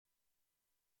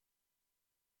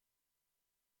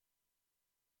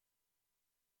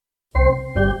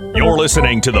You're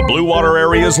listening to the Blue Water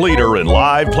Area's leader in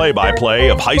live play-by-play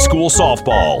of high school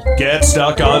softball.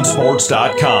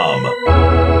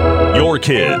 GetStuckOnSports.com. Your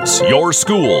kids, your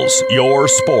schools, your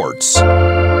sports.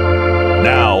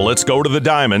 Now let's go to the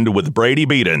Diamond with Brady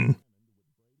Beaton.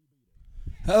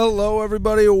 Hello,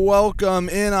 everybody. Welcome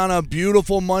in on a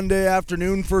beautiful Monday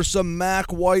afternoon for some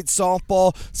MAC White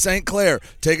softball. St. Clair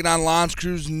taking on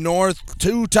Creuse North.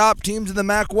 Two top teams in the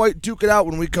MAC White. Duke it out.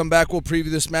 When we come back, we'll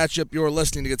preview this matchup. You're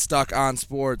listening to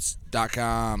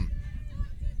GetStuckOnSports.com.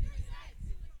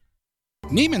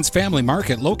 Neiman's Family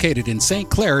Market, located in St.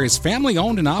 Clair, is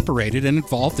family-owned and operated and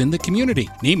involved in the community.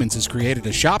 Neiman's has created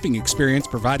a shopping experience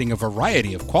providing a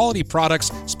variety of quality products,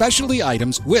 specialty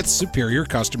items with superior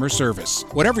customer service.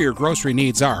 Whatever your grocery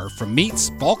needs are, from meats,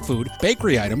 bulk food,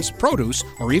 bakery items, produce,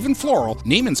 or even floral,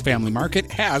 Neiman's Family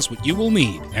Market has what you will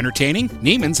need. Entertaining?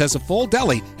 Neiman's has a full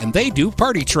deli, and they do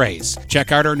party trays.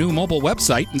 Check out our new mobile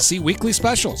website and see weekly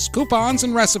specials, coupons,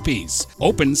 and recipes.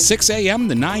 Open 6 a.m.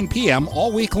 to 9 p.m.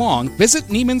 all week long. Visit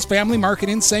Neiman's Family Market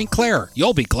in St. Clair.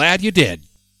 You'll be glad you did.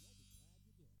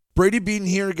 Brady Beaton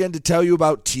here again to tell you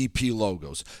about TP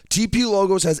Logos. TP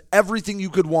Logos has everything you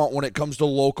could want when it comes to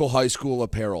local high school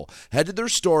apparel. Head to their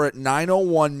store at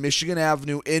 901 Michigan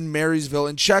Avenue in Marysville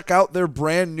and check out their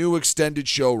brand new extended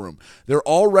showroom. Their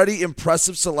already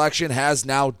impressive selection has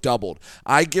now doubled.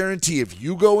 I guarantee if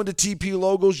you go into TP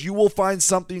Logos, you will find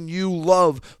something you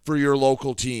love for your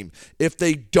local team. If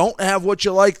they don't have what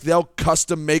you like, they'll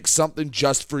custom make something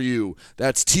just for you.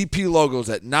 That's TP Logos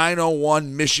at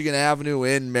 901 Michigan Avenue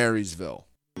in Marysville.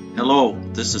 Hello,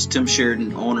 this is Tim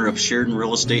Sheridan, owner of Sheridan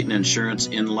Real Estate and Insurance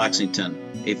in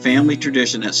Lexington, a family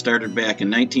tradition that started back in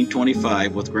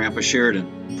 1925 with Grandpa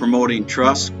Sheridan. Promoting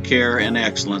trust, care, and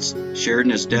excellence,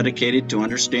 Sheridan is dedicated to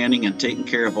understanding and taking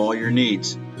care of all your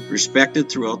needs. Respected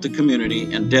throughout the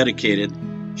community and dedicated,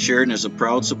 Sheridan is a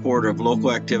proud supporter of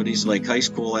local activities like high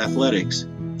school athletics.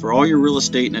 For all your real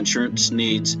estate and insurance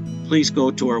needs, please go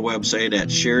to our website at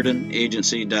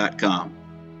SheridanAgency.com.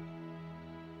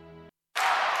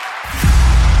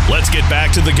 Let's get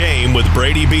back to the game with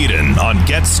Brady Beaton on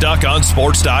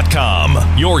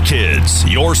GetStuckOnSports.com. Your kids,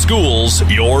 your schools,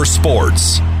 your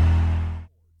sports.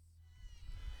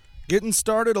 Getting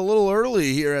started a little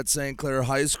early here at St. Clair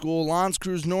High School.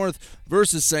 Creuse North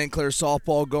versus St. Clair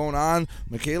softball going on.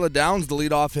 Michaela Downs, the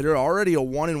leadoff hitter, already a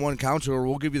 1-1 count to her.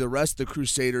 We'll give you the rest of the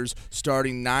Crusaders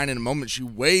starting 9 in a moment. She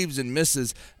waves and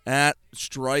misses at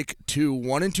strike 2.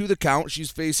 1-2 the count. She's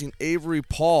facing Avery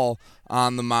Paul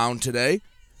on the mound today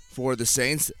for the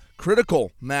Saints.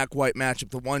 Critical MAC White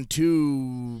matchup. The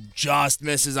 1-2 just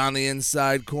misses on the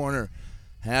inside corner.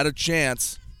 Had a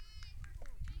chance.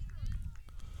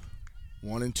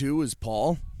 1-2 is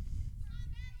Paul.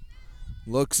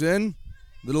 Looks in.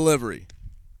 The delivery.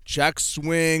 Check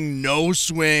swing. No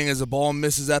swing as the ball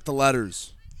misses at the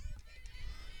letters.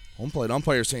 Home plate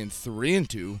umpire saying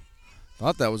 3-2.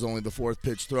 Thought that was only the fourth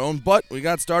pitch thrown, but we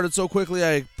got started so quickly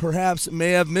I perhaps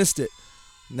may have missed it.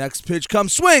 Next pitch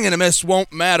comes, swing and a miss,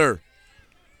 won't matter.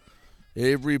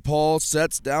 Avery Paul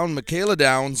sets down Michaela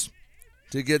Downs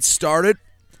to get started.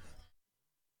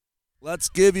 Let's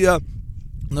give you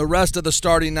the rest of the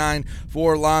starting 9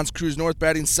 for Creuse North.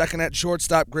 Batting second at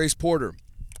shortstop, Grace Porter.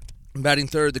 Batting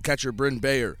third, the catcher, Bryn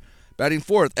Bayer. Batting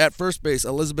fourth at first base,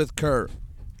 Elizabeth Kerr.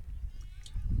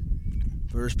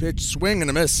 First pitch, swing and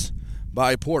a miss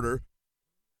by Porter.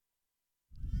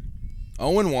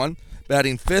 0-1.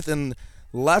 Batting fifth and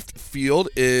left field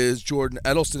is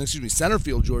center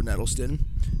field Jordan Edelston.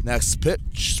 Next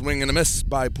pitch, swing and a miss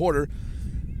by Porter.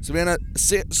 Savannah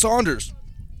Saunders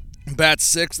bats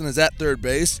sixth and is at third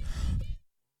base.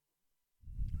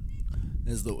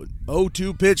 As the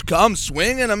 0-2 pitch comes,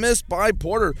 swing and a miss by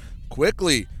Porter.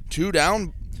 Quickly, 2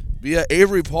 down via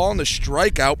Avery Paul and the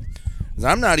strikeout. As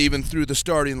I'm not even through the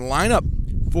starting lineup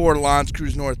for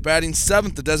Creuse North. Batting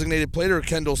seventh, the designated player,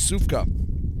 Kendall Sufka.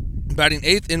 Batting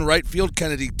eighth in right field,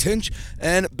 Kennedy Tinch.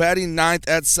 And batting ninth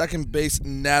at second base,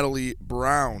 Natalie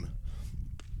Brown.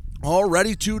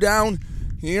 Already 2 down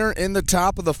here in the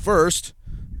top of the first.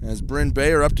 As Bryn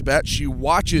Bayer up to bat, she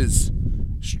watches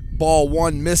ball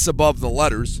 1 miss above the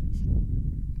letters.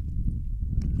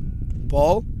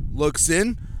 Paul looks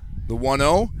in. The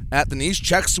 1-0 at the knees.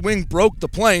 Check swing broke the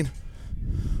plane.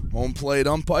 Home plate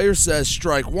umpire says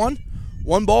strike 1.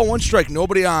 1 ball, 1 strike,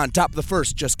 nobody on. Top of the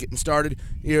first, just getting started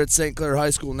here at St. Clair High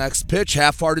School. Next pitch,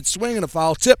 half-hearted swing and a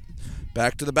foul tip.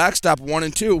 Back to the backstop,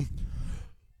 1-2.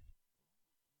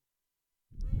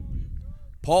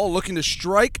 Paul looking to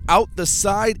strike out the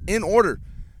side in order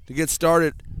to get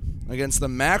started against the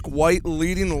MAC White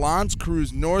leading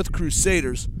Creuse North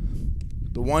Crusaders.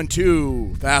 The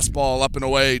 1-2, fastball up and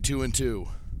away, 2-2.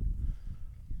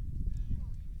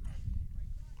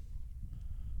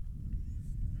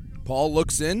 Paul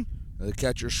looks in. The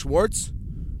catcher, Schwartz.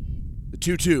 The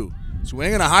 2-2.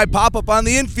 Swing and a high pop-up on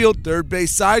the infield. Third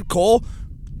base side. Cole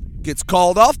gets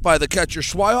called off by the catcher,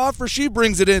 Schweihofer. She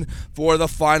brings it in for the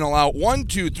final out.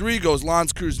 1-2-3 goes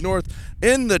L'Anse Creuse North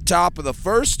in the top of the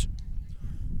first.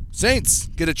 Saints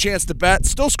get a chance to bat.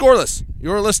 Still scoreless.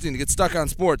 You're listening to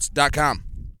GetStuckOnSports.com.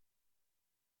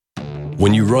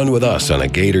 When you run with us on a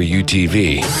Gator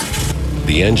UTV,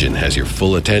 the engine has your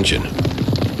full attention.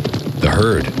 The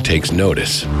herd takes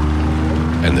notice.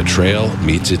 And the trail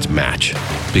meets its match.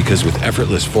 Because with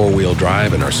effortless four-wheel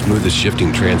drive and our smoothest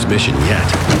shifting transmission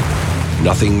yet,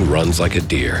 nothing runs like a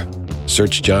Deere.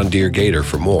 Search John Deere Gator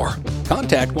for more.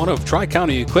 Contact one of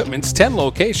Tri-County Equipment's 10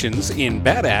 locations in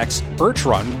Bad Axe, Birch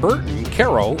Run, Burton,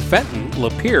 Caro, Fenton,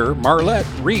 Lapeer, Marlette,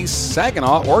 Reese,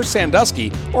 Saginaw, or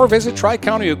Sandusky, or visit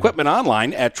Tri-County Equipment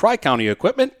online at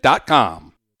tricountyequipment.com.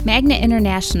 Magna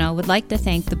International would like to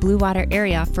thank the Blue Water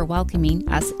area for welcoming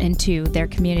us into their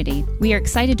community. We are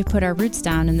excited to put our roots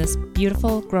down in this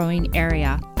beautiful, growing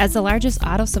area. As the largest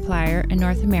auto supplier in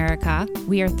North America,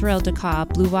 we are thrilled to call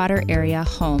Blue Water area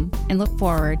home and look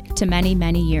forward to many,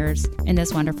 many years in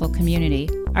this wonderful community.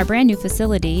 Our brand new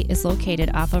facility is located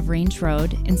off of Range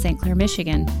Road in St. Clair,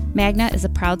 Michigan. Magna is a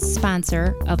proud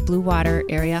sponsor of Blue Water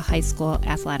Area High School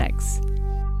athletics.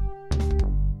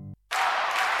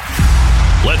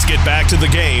 Let's get back to the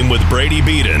game with Brady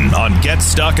Beaton on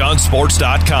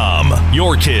GetStuckOnSports.com.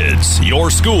 Your kids,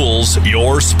 your schools,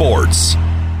 your sports.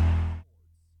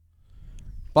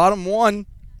 Bottom one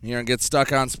here on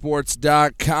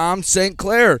GetStuckOnSports.com. St.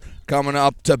 Clair coming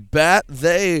up to bat.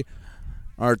 They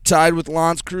are tied with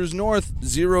L'Anse Creuse North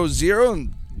 0-0.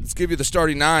 And let's give you the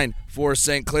starting nine for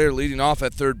St. Clair. Leading off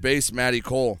at third base, Maddie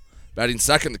Cole. Batting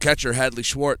second, the catcher, Hadley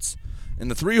Schwartz. In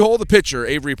the three-hole, the pitcher,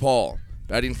 Avery Paul.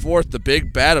 Batting fourth, the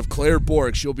big bat of Claire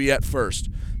Borg. She'll be at first.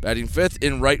 Batting fifth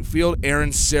in right field,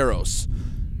 Aaron Saros.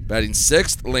 Batting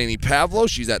sixth, Lainey Pavlo.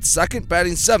 She's at second.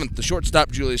 Batting seventh, the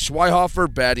shortstop, Julia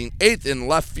Schweihofer. Batting eighth in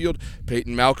left field,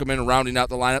 Peyton Malcolman. Rounding out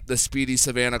the lineup, the speedy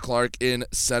Savannah Clark in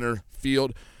center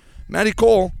field. Maddie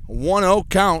Cole, 1-0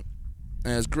 count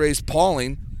as Grace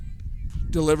Pauling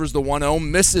delivers the 1-0.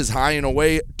 Misses high and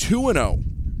away, 2-0.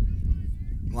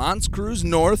 L'Anse Creuse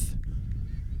North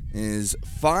is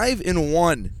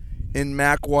 5-1 in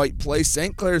Mac White play.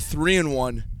 St. Clair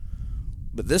 3-1.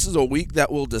 But this is a week that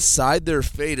will decide their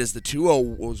fate as the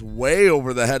 2-0 was way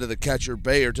over the head of the catcher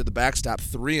Bayer to the backstop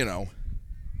 3-0.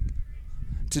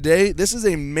 Today, this is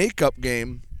a makeup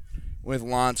game with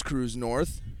L'Anse Creuse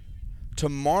North.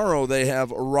 Tomorrow they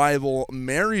have rival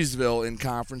Marysville in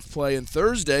conference play, and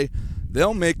Thursday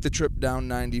they'll make the trip down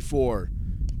 94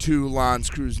 to L'Anse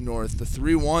Creuse North. The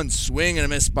 3-1 swing and a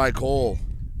miss by Cole.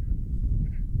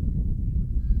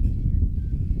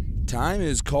 Time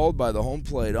is called by the home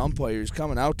plate umpires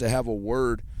coming out to have a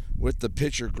word with the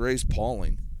pitcher, Grace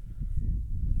Pauling.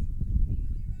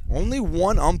 Only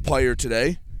one umpire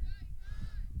today,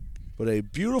 but a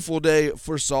beautiful day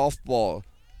for softball.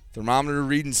 Thermometer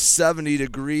reading 70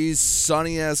 degrees,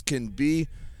 sunny as can be.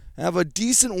 Have a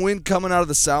decent wind coming out of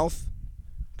the south,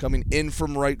 coming in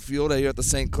from right field here at the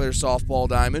St. Clair Softball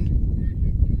Diamond.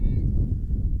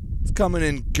 It's coming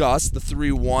in gusts, the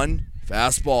 3-1.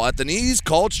 Fastball at the knees,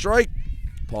 called strike.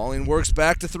 Pauling works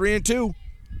back to 3-2.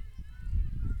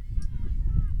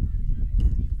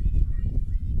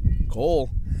 Cole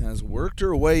has worked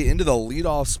her way into the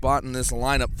leadoff spot in this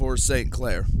lineup for St.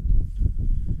 Clair.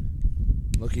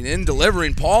 Looking in,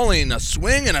 delivering. Pauling, a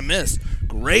swing and a miss.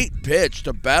 Great pitch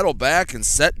to battle back and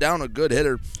set down a good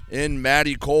hitter in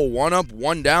Maddie Cole. 1 up,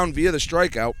 1 down via the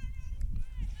strikeout.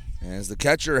 As the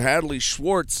catcher, Hadley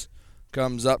Schwartz,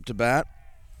 comes up to bat.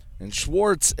 And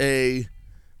Schwartz, a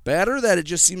batter that it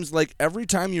just seems like every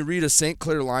time you read a St.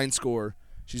 Clair line score,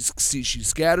 she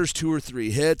scatters 2 or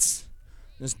 3 hits.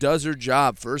 Just does her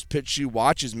job. First pitch she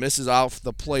watches, misses off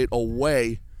the plate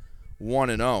away,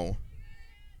 1-0.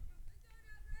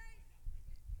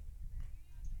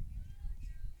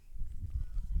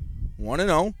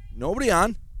 Nobody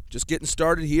on. Just getting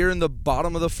started here in the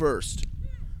bottom of the first.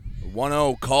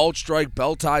 1-0 called strike,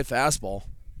 bell tie fastball.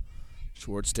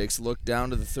 Schwartz takes a look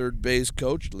down to the third base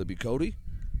coach, Libby Cody.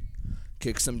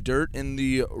 Kicks some dirt in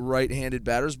the right-handed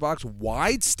batter's box.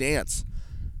 Wide stance.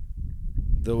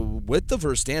 The width of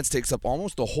her stance takes up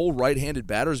almost the whole right-handed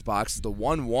batter's box. The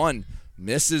 1-1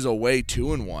 misses away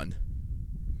 2-1.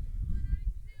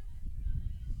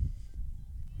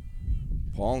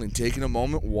 Pauling taking a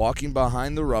moment, walking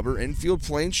behind the rubber. Infield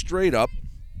playing straight up.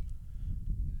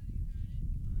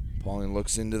 Pauling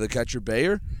looks into the catcher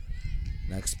Bayer.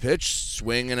 Next pitch,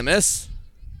 swing and a miss.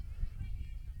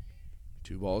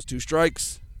 2 balls, 2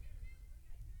 strikes.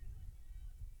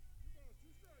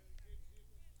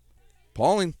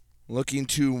 Pauling looking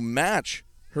to match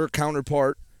her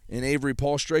counterpart in Avery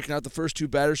Paul, striking out the first two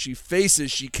batters she faces.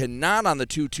 She cannot on the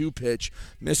 2-2 pitch.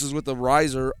 Misses with the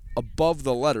riser above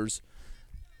the letters.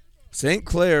 St.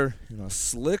 Clair in a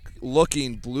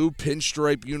slick-looking blue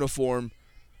pinstripe uniform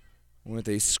with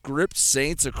a script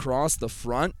Saints across the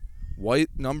front. White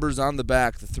numbers on the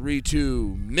back. The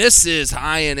 3-2 misses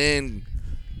high and in.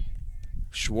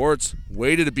 Schwartz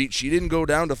waited a beat. She didn't go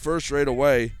down to first right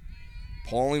away.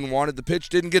 Pauling wanted the pitch,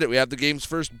 didn't get it. We have the game's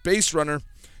first base runner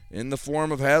in the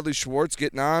form of Hadley Schwartz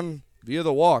getting on via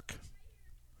the walk.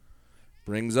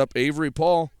 Brings up Avery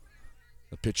Paul,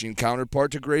 the pitching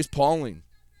counterpart to Grace Pauling.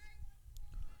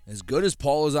 As good as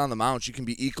Paul is on the mound, she can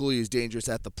be equally as dangerous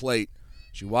at the plate.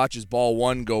 She watches ball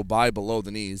one go by below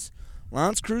the knees.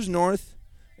 L'Anse Creuse North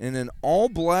in an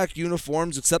all-black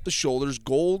uniforms except the shoulders.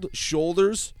 Gold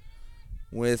shoulders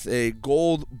with a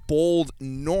gold bold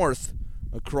North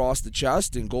across the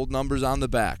chest and gold numbers on the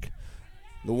back.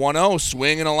 The 1-0,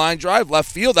 swing and a line drive, left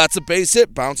field. That's a base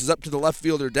hit. Bounces up to the left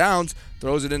fielder Downs.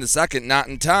 Throws it into second, not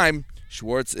in time.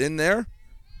 Schwartz in there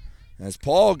as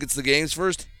Paul gets the game's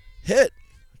first hit.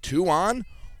 2 on,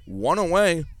 1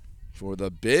 away for the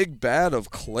big bat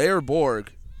of Claire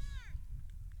Borg.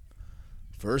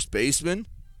 First baseman,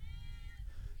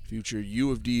 future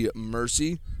U of D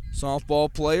Mercy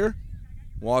softball player,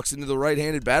 walks into the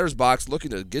right-handed batter's box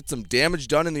looking to get some damage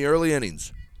done in the early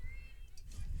innings.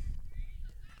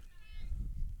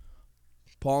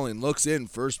 Pauling looks in,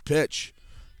 first pitch,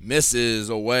 misses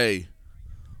away,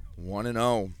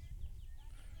 1-0.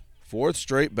 Fourth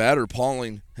straight batter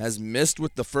Pauling has missed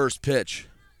with the first pitch.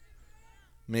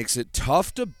 Makes it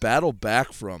tough to battle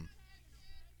back from.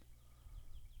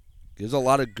 Gives a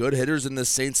lot of good hitters in this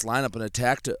Saints lineup an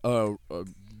attack to a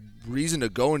reason to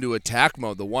go into attack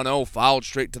mode. The 1-0 fouled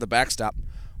straight to the backstop.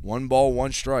 1 ball,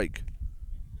 1 strike.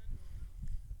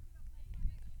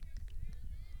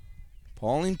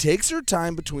 Pauling takes her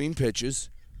time between pitches.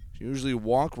 She usually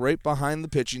walk right behind the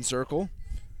pitching circle.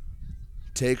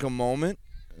 Take a moment.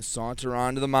 Saunter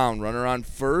onto the mound. Runner on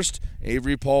first.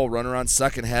 Avery Paul. Runner on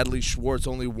second. Hadley Schwartz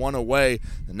only 1 away.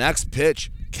 The next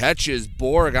pitch catches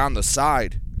Borg on the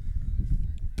side.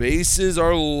 Bases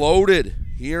are loaded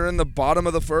here in the bottom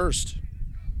of the first.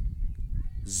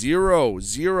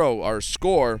 0-0 our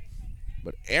score.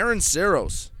 But Aaron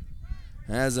Saros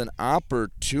has an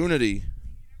opportunity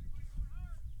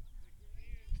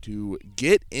to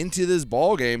get into this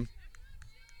ball game.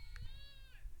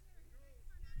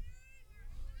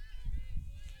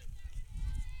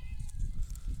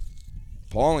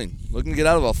 Pauling looking to get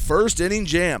out of a first inning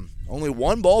jam. Only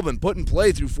 1 ball been put in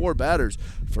play through 4 batters.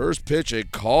 First pitch, a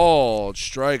called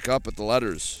strike up at the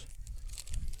letters.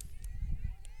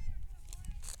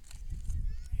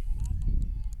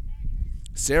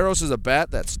 Saros is a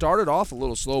bat that started off a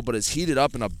little slow but has heated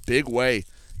up in a big way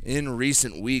in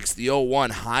recent weeks. The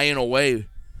 0-1 high and away.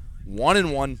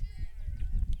 1-1.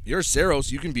 You're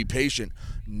Saros. You can be patient.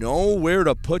 Know where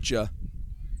to put you.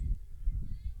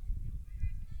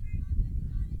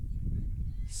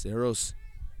 Saros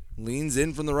leans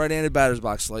in from the right-handed batter's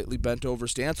box. Slightly bent over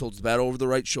stance. Holds the bat over the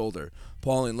right shoulder.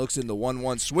 Pauling looks in the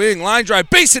 1-1 swing. Line drive.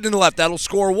 Base hit in the left. That'll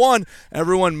score 1.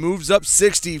 Everyone moves up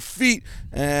 60 feet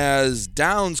as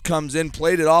Downs comes in.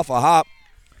 Played it off a hop.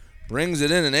 Brings it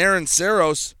in, and Aaron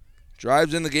Saros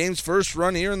drives in the game's first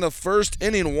run here in the first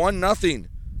inning, 1-0.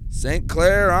 St.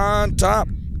 Clair on top.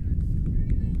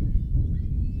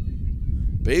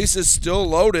 Base is still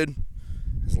loaded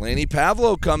as Laney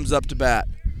Pavlo comes up to bat.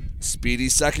 Speedy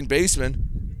second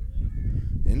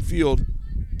baseman. Infield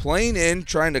playing in,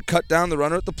 trying to cut down the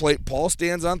runner at the plate. Paul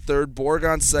stands on third, Borg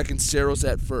on second, Saros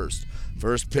at first.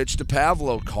 First pitch to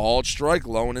Pavlo, called strike,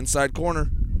 low and inside corner.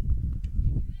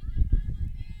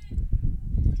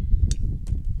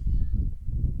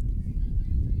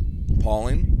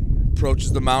 Pauling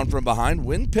approaches the mound from behind.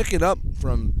 Wind picking up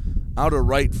from out of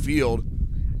right field.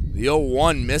 The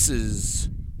 0-1 misses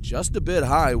just a bit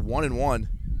high, 1-1.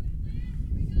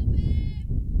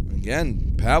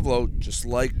 Again, Pavlo, just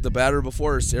like the batter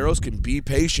before her, Saros can be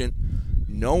patient.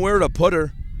 Nowhere to put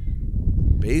her.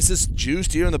 Bases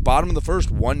juiced here in the bottom of the first.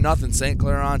 1-0 St.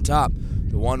 Clair on top.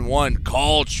 The 1-1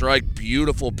 called strike.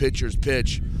 Beautiful pitcher's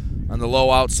pitch on the low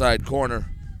outside corner.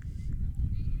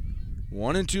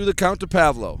 1-2 the count to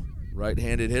Pavlo.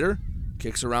 Right-handed hitter.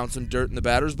 Kicks around some dirt in the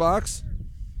batter's box.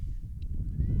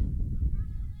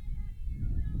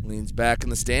 Leans back in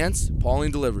the stance.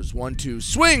 Pauling delivers. 1-2.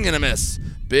 Swing and a miss.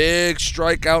 Big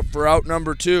strikeout for out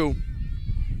number 2.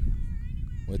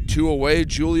 With 2 away,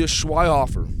 Julia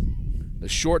Schweihofer, the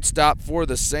shortstop for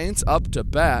the Saints, up to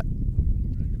bat.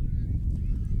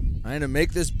 Trying to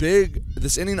make this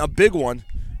inning a big one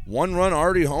One run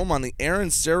already home on the Aaron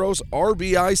Saros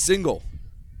RBI single.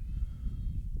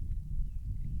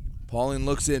 Pauling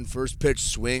looks in. First pitch,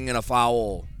 swing and a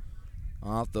foul.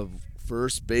 Off the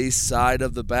first base side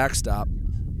of the backstop.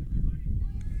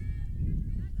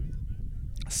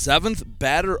 Seventh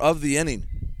batter of the inning.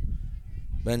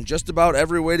 Been just about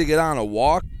every way to get on. A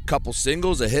walk, couple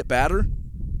singles, a hit batter.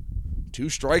 2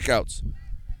 strikeouts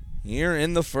here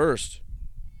in the first.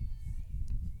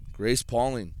 Grace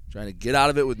Pauling trying to get out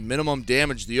of it with minimum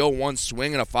damage. The 0-1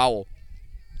 swing and a foul.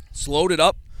 Slowed it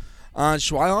up on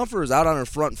Schweihofer, is out on her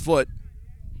front foot.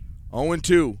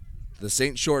 0-2, the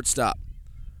Saint shortstop.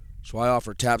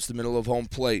 Schweihofer taps the middle of home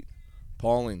plate.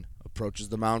 Pauling approaches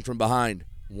the mound from behind.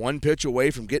 One pitch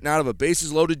away from getting out of a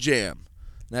bases-loaded jam.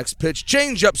 Next pitch,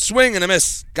 change-up, swing and a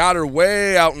miss. Got her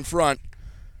way out in front.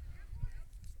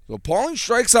 So Pauling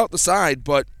strikes out the side,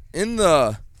 but in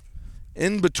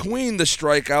between the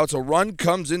strikeouts, a run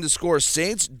comes in to score.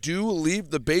 Saints do leave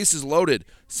the bases loaded.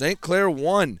 St. Clair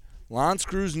 1, L'Anse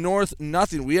Creuse North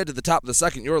nothing. We head to the top of the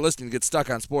second. You're listening to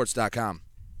GetStuckOnSports.com.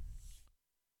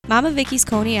 Mama Vicky's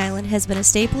Coney Island has been a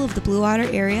staple of the Blue Water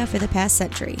area for the past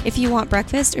century. If you want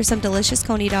breakfast or some delicious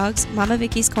Coney dogs, Mama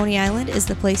Vicky's Coney Island is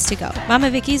the place to go.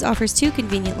 Mama Vicky's offers 2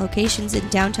 convenient locations in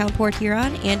downtown Port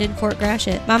Huron and in Fort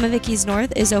Gratiot. Mama Vicky's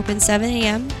North is open 7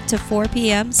 a.m. to 4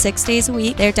 p.m. 6 days a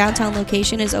week. Their downtown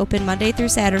location is open Monday through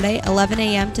Saturday, 11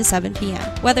 a.m. to 7 p.m.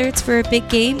 Whether it's for a big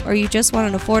game or you just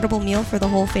want an affordable meal for the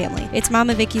whole family, it's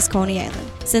Mama Vicky's Coney Island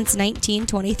since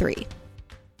 1923.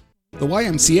 The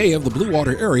YMCA of the Blue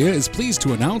Water area is pleased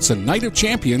to announce a Night of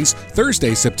Champions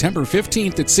Thursday, September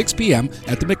 15th at 6 p.m.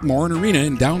 at the McMorran Arena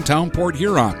in downtown Port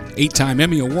Huron. 8-time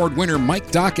Emmy Award winner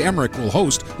Mike Doc Emmerich will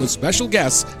host with special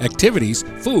guests, activities,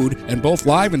 food, and both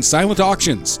live and silent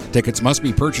auctions. Tickets must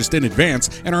be purchased in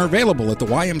advance and are available at the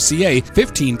YMCA,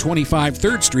 1525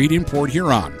 3rd Street in Port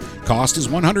Huron. Cost is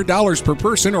 $100 per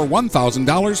person or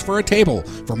 $1,000 for a table.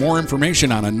 For more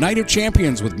information on a Night of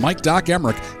Champions with Mike Doc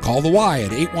Emmerich, call the Y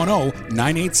at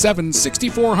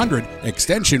 810-987-6400,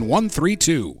 extension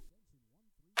 132.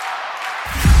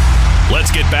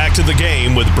 Let's get back to the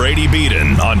game with Brady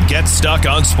Beaton on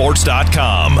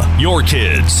GetStuckOnSports.com. Your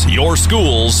kids, your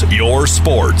schools, your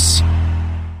sports.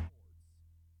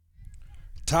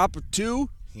 Top of 2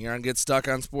 here on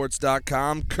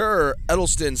GetStuckOnSports.com. Kerr,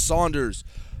 Edelston, Saunders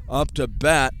up to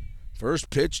bat. First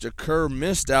pitch to Kerr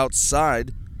missed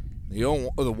outside. The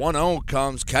 1-0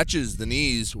 comes, catches the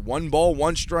knees. 1 ball,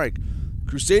 1 strike.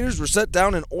 Crusaders were set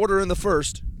down in order in the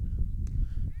first.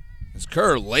 As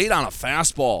Kerr late on a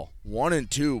fastball.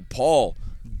 1-2. Paul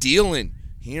dealing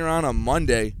here on a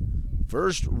Monday.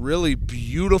 First really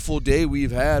beautiful day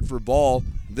we've had for ball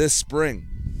this spring.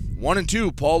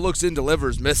 1-2. Paul looks in,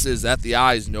 delivers, misses at the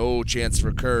eyes. No chance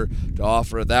for Kerr to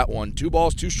offer that one. 2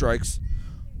 balls, 2 strikes.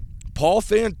 Paul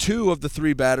fanned 2 of the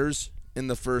 3 batters in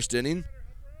the first inning.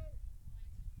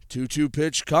 2-2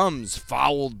 pitch comes,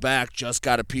 fouled back, just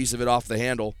got a piece of it off the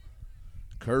handle.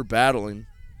 Kerr battling.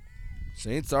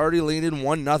 Saints already leading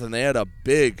 1-0. They had a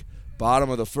big bottom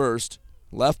of the first.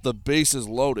 Left the bases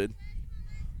loaded.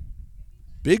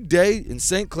 Big day in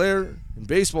St. Clair in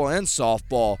baseball and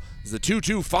softball as the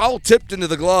 2-2 foul tipped into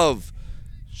the glove.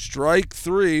 Strike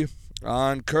 3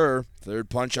 on Kerr. Third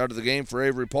punch out of the game for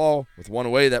Avery Paul. With 1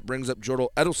 away, that brings up Jodel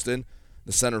Edelston,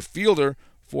 the center fielder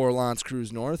for L'Anse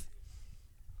Creuse North.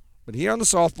 But here on the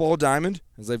softball diamond,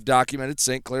 as I've documented,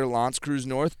 St. Clair, L'Anse Creuse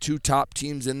North, 2 top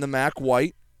teams in the MAC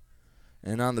White.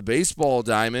 And on the baseball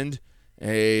diamond,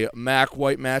 a MAC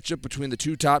White matchup between the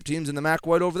 2 top teams in the MAC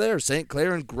White over there, St.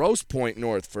 Clair and Grosse Pointe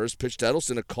North. First pitch to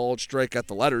Edelston, a called strike at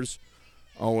the letters.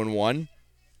 0-1.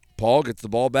 Paul gets the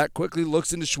ball back quickly,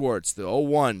 looks into Schwartz. The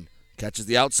 0-1. Catches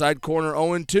the outside corner,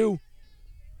 0-2.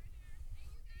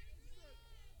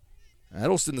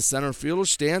 Edelston, the center fielder,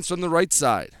 stands from the right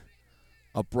side.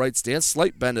 Upright stance,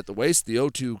 slight bend at the waist. The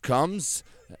 0-2 comes.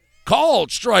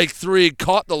 Called strike 3,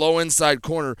 caught the low inside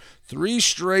corner. 3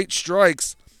 straight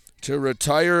strikes to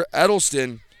retire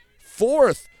Edelston.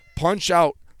 4th punch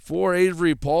out for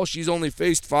Avery Paul. She's only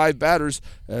faced 5 batters.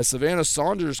 Savannah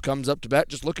Saunders comes up to bat,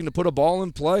 just looking to put a ball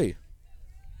in play.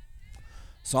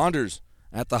 Saunders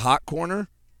at the hot corner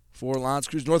for L'Anse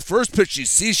Creuse North. First pitch you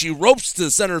see, she ropes to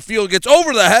the center field, gets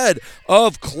over the head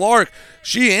of Clark.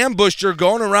 She ambushed her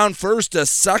going around first to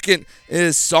second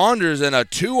is Saunders, and a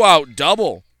 2-out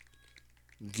double.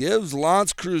 Gives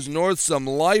L'Anse Creuse North some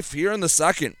life here in the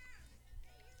second.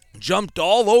 Jumped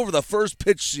all over the first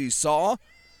pitch she saw,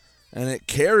 and it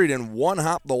carried and one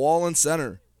hop the wall in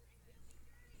center.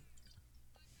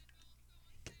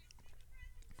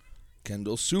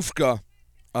 Kendall Sufka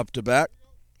up to bat,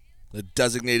 the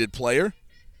designated player.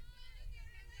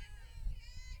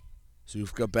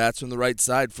 Sufka bats from the right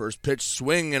side. First pitch,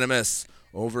 swing and a miss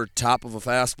over top of a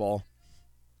fastball.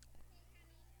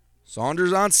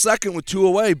 Saunders on second with 2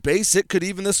 away. Base hit could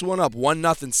even this one up.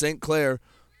 1-0 St. Clair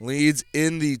leads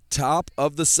in the top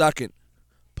of the second.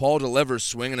 Paul delivers,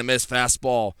 swing and a miss,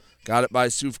 fastball. Got it by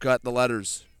Sufka at the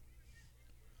letters.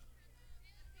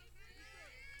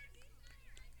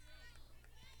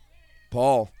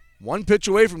 Paul, 1 pitch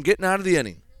away from getting out of the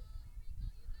inning.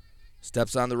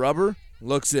 Steps on the rubber,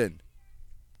 looks in,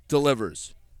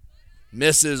 delivers.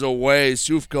 Misses away.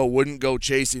 Sufka wouldn't go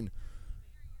chasing.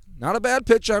 Not a bad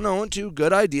pitch on 0-2.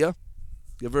 Good idea.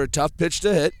 Give her a tough pitch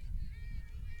to hit.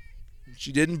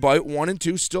 She didn't bite.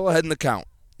 1-2. Still ahead in the count.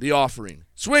 The offering.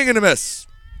 Swing and a miss.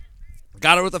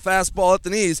 Got her with a fastball at the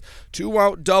knees.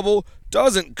 2-out double.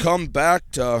 Doesn't come back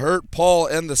to hurt Paul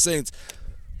and the Saints.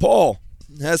 Paul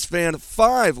has fanned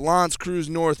 5 L'Anse Creuse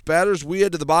North batters. We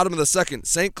head to the bottom of the second.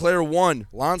 St. Clair 1,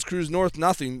 L'Anse Creuse North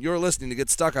 0. You're listening to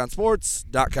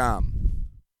GetStuckOnSports.com.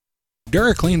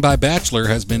 DuraClean by Bachelor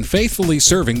has been faithfully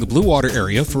serving the Blue Water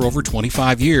area for over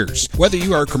 25 years. Whether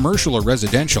you are commercial or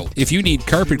residential, if you need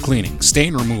carpet cleaning,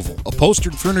 stain removal,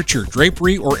 upholstered furniture,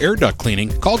 drapery, or air duct cleaning,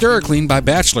 call DuraClean by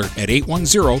Bachelor at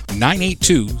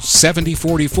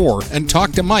 810-982-7044 and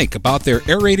talk to Mike about their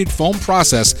aerated foam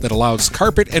process that allows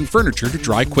carpet and furniture to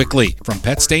dry quickly. From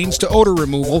pet stains to odor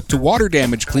removal to water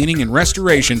damage cleaning and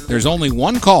restoration, there's only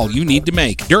one call you need to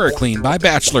make. DuraClean by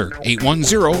Bachelor,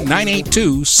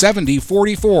 810-982-7044.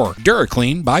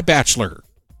 DuraClean by Bachelor.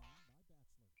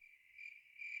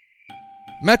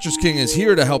 Mattress King is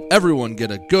here to help everyone get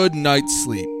a good night's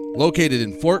sleep. Located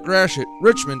in Fort Gratiot,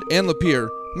 Richmond, and Lapeer,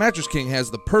 Mattress King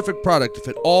has the perfect product to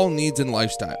fit all needs and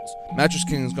lifestyles. Mattress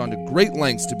King has gone to great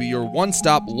lengths to be your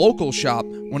one-stop local shop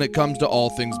when it comes to all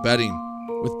things bedding.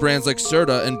 With brands like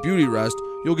Serta and Beauty Rest,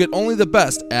 you'll get only the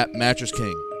best at Mattress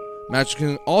King. Mattress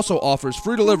King also offers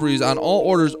free deliveries on all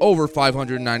orders over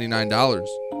 $599.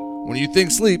 When you think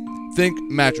sleep, think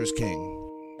Mattress King.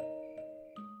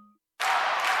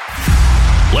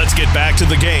 Let's get back to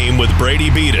the game with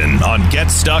Brady Beaton on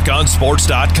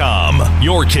GetStuckOnSports.com.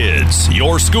 Your kids,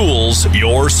 your schools,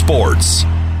 your sports.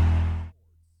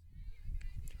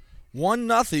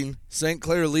 1-0. St.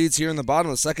 Clair leads here in the bottom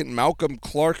of the second. Malcolm,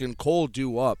 Clark, and Cole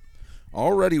due up.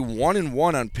 Already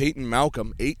 1-1 on Peyton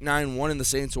Malcolm. 8-9-1 in the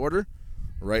Saints order.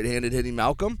 Right-handed hitting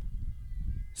Malcolm.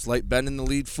 Slight bend in the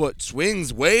lead foot.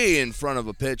 Swings way in front of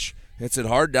a pitch. Hits it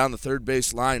hard down the third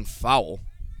base line. Foul.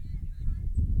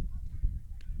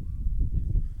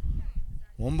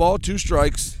 1 ball, 2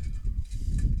 strikes.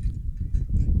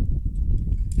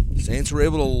 Saints were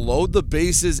able to load the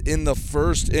bases in the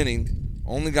first inning.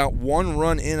 Only got 1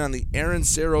 run in on the Aaron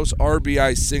Saros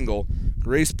RBI single.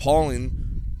 Grace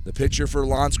Pauling, the pitcher for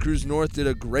L'Anse Creuse North, did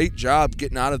a great job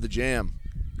getting out of the jam.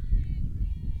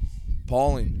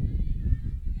 Pauling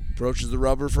approaches the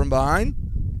rubber from behind.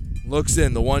 Looks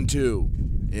in, the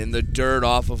 1-2. In the dirt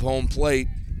off of home plate.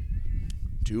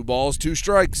 2 balls, 2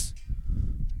 strikes.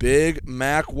 Big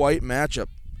Mac White matchup.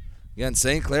 Again,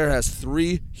 St. Clair has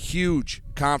 3 huge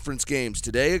conference games.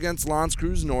 Today against L'Anse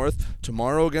Creuse North.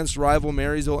 Tomorrow against rival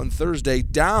Marysville. And Thursday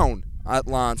down at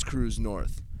L'Anse Creuse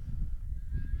North.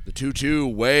 The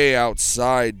 2-2 way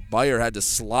outside. Beyer had to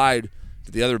slide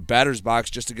to the other batter's box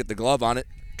just to get the glove on it.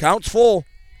 Count's full.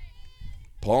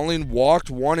 Pauling walked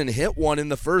 1 and hit 1 in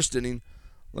the first inning,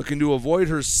 looking to avoid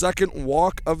her second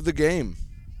walk of the game.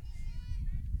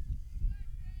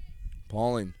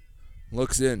 Pauling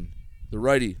looks in. The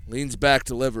righty leans back,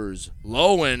 delivers.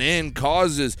 Low and in,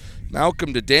 causes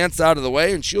Malcolm to dance out of the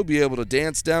way, and she'll be able to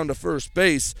dance down to first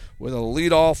base with a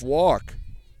leadoff walk.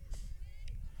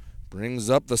 Brings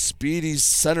up the speedy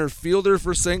center fielder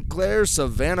for St. Clair,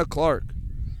 Savannah Clark.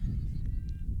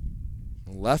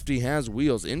 Lefty has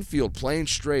wheels. Infield playing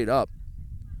straight up.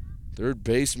 Third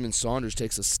baseman Saunders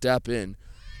takes a step in.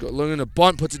 Looking to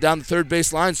bunt, puts it down the third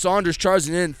base line. Saunders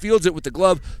charging in, fields it with the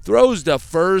glove, throws to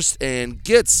first, and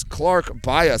gets Clark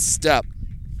by a step.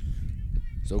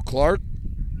 So Clark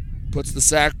puts the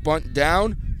sack bunt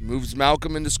down, moves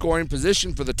Malcolm into scoring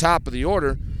position for the top of the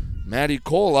order. Maddie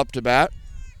Cole up to bat.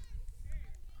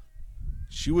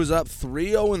 She was up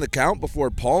 3-0 in the count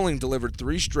before Pauling delivered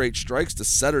 3 straight strikes to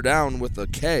set her down with a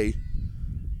K.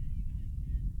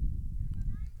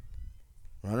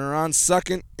 Runner on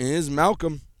second is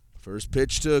Malcolm. First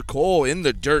pitch to Cole in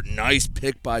the dirt. Nice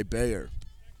pick by Bayer.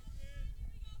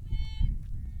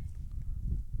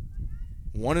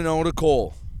 1-0 to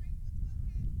Cole.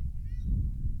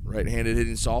 Right-handed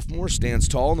hitting sophomore stands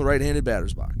tall in the right-handed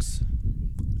batter's box.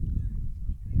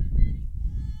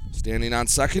 Standing on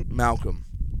second, Malcolm.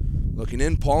 Looking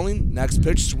in, Pauling. Next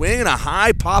pitch, swing, and a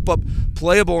high pop-up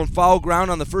playable and foul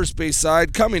ground on the first base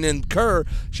side. Coming in, Kerr.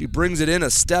 She brings it in a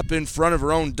step in front of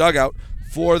her own dugout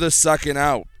for the second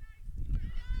out.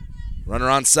 Runner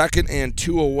on second and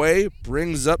 2 away.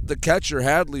 Brings up the catcher,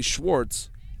 Hadley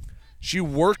Schwartz. She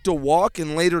worked a walk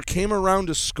and later came around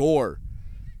to score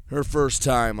her first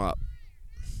time up.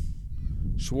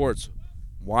 Schwartz,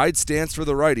 wide stance for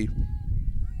the righty.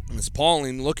 Miss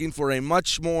Pauling looking for a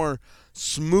much more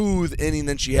smooth inning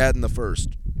than she had in the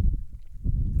first.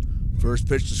 First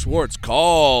pitch to Schwartz,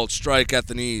 called strike at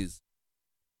the knees.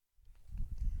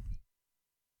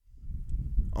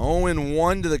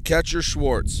 0-1 to the catcher,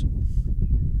 Schwartz.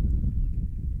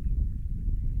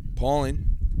 Pauling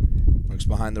looks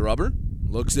behind the rubber,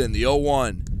 looks in, the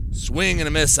 0-1. Swing and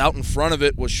a miss, out in front of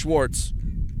it was Schwartz.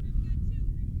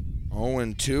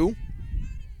 0-2.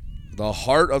 The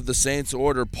heart of the Saints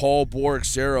order, Paul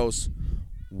Borek-Saros,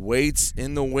 waits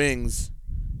in the wings.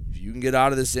 If you can get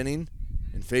out of this inning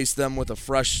and face them with a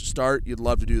fresh start, you'd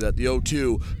love to do that. The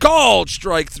 0-2, called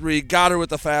strike 3, got her with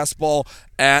the fastball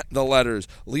at the letters.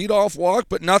 Leadoff walk,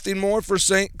 but nothing more for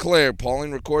St. Clair.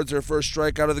 Pauling records her first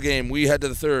strikeout of the game. We head to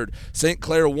the third. St.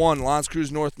 Clair 1, L'Anse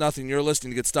Creuse North nothing. You're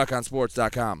listening to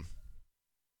GetStuckOnSports.com.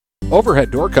 Overhead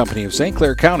Door Company of St.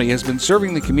 Clair County has been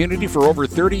serving the community for over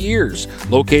 30 years.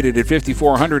 Located at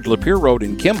 5400 Lapeer Road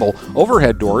in Kimball,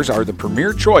 Overhead Doors are the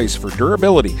premier choice for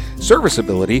durability,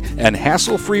 serviceability, and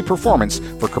hassle-free performance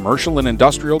for commercial and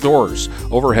industrial doors.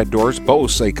 Overhead Doors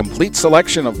boasts a complete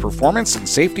selection of performance and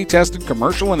safety-tested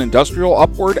commercial and industrial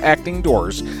upward-acting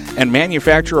doors and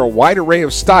manufacture a wide array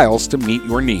of styles to meet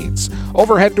your needs.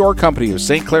 Overhead Door Company of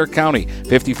St. Clair County,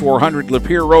 5400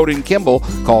 Lapeer Road in Kimball.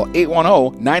 Call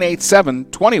 810-987-2185.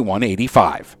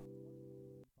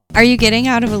 Are you getting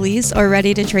out of a lease or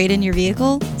ready to trade in your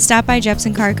vehicle? Stop by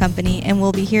Jepson Car Company and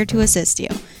we'll be here to assist you.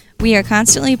 We are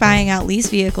constantly buying out lease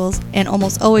vehicles and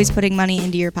almost always putting money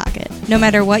into your pocket. No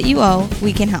matter what you owe,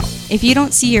 we can help. If you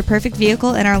don't see your perfect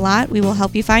vehicle in our lot, we will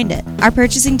help you find it. Our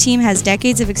purchasing team has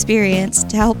decades of experience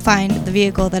to help find the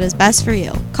vehicle that is best for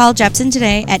you. Call Jepson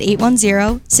today at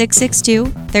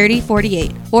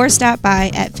 810-662-3048 or stop by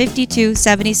at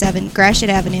 5277 Gratiot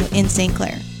Avenue in St.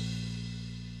 Clair.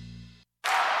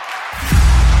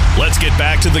 Let's get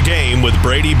back to the game with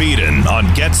Brady Beaton on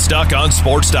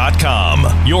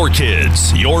GetStuckOnSports.com. Your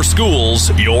kids, your schools,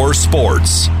 your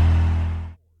sports.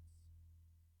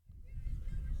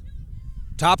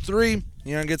 Top three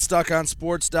here on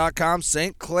GetStuckOnSports.com.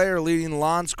 St. Clair leading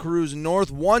L'Anse Creuse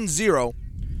North 1-0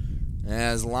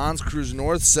 as L'Anse Creuse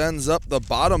North sends up the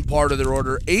bottom part of their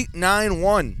order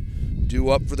 8-9-1. Due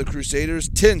up for the Crusaders,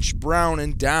 Tinch, Brown,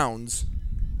 and Downs.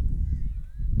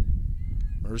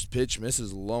 First pitch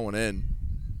misses low and in.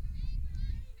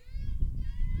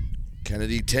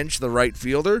 Kennedy Tinch, the right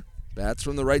fielder, bats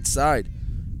from the right side.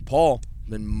 Paul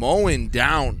been mowing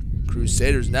down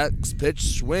Crusaders. Next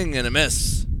pitch, swing and a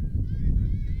miss.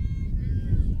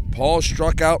 Paul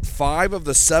struck out 5 of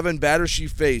the 7 batters she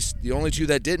faced. The only 2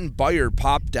 that didn't, Byer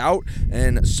popped out,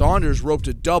 and Saunders roped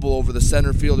a double over the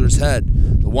center fielder's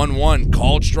head. The 1-1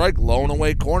 called strike, low and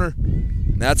away corner.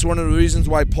 And that's one of the reasons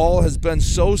why Paul has been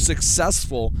so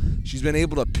successful. She's been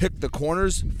able to pick the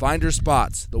corners, find her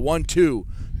spots. The 1-2,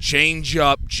 change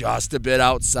up just a bit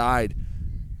outside.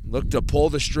 Looked to pull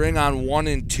the string on 1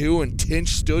 and 2, and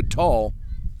Tinch stood tall.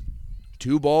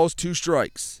 2 balls, 2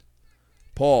 strikes.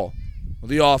 Paul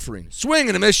with the offering. Swing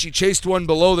and a miss. She chased one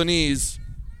below the knees.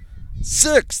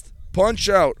 6th punch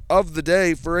out of the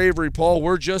day for Avery Paul.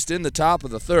 We're just in the top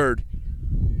of the third.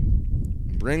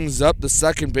 Brings up the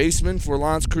second baseman for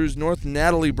L'Anse Creuse North,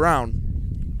 Natalie Brown.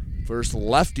 First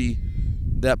lefty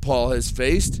that Paul has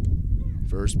faced.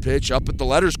 First pitch up at the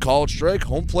letters, called strike.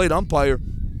 Home plate umpire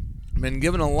been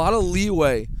given a lot of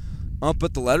leeway up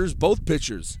at the letters. Both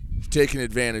pitchers have taken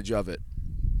advantage of it.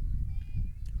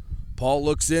 Paul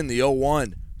looks in, the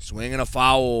 0-1. Swing and a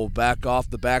foul, back off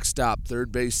the backstop,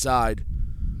 third base side.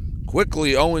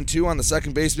 Quickly 0-2 on the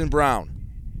second baseman, Brown.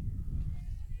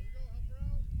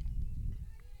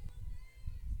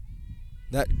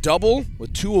 That double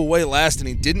with 2 away last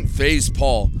inning didn't faze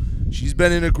Paul. She's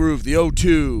been in a groove. The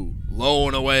 0-2, low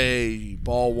and away,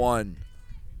 ball 1.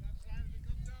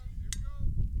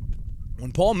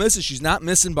 When Paul misses, she's not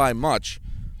missing by much.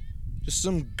 Just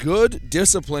some good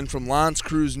discipline from L'Anse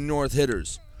Creuse North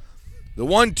hitters. The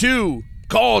 1-2,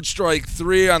 called strike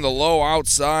 3 on the low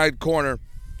outside corner.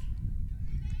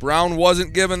 Brown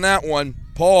wasn't given that one.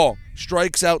 Paul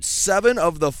strikes out 7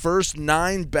 of the first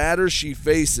 9 batters she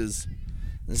faces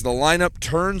as the lineup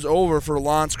turns over for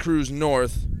L'Anse Creuse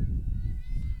North.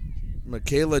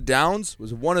 Michaela Downs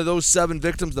was one of those 7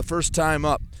 victims the first time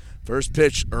up. First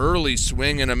pitch, early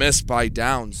swing and a miss by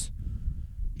Downs.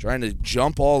 Trying to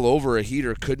jump all over a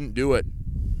heater, couldn't do it.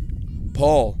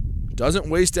 Paul doesn't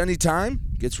waste any time,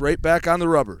 gets right back on the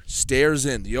rubber, stares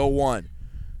in the 0-1.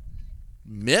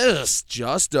 Missed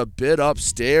just a bit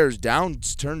upstairs.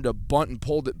 Downs turned a bunt and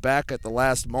pulled it back at the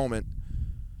last moment.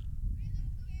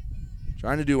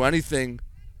 Trying to do anything.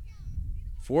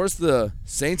 Force the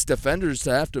Saints defenders to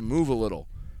have to move a little.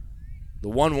 The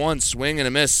 1-1 swing and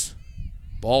a miss.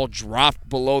 Ball dropped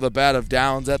below the bat of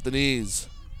Downs at the knees.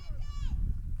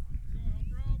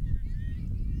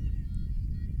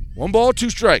 1 ball, 2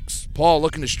 strikes. Paul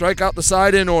looking to strike out the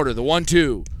side in order. The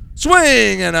 1-2.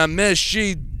 Swing and a miss.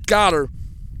 She got her.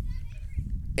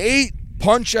 8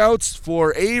 punch-outs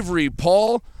for Avery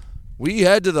Paul. We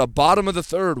head to the bottom of the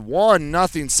third.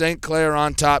 1-0 St. Clair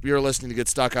on top. You're listening to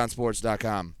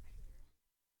GetStuckOnSports.com.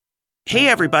 Hey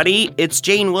everybody, it's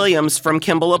Jane Williams from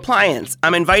Kimball Appliance.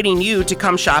 I'm inviting you to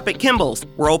come shop at Kimball's.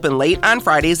 We're open late on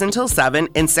Fridays until 7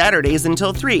 and Saturdays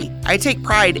until 3. I take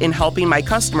pride in helping my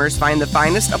customers find the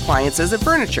finest appliances and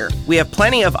furniture. We have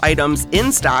plenty of items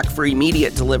in stock for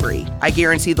immediate delivery. I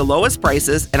guarantee the lowest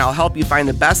prices and I'll help you find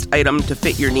the best item to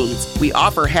fit your needs. We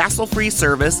offer hassle-free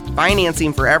service,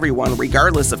 financing for everyone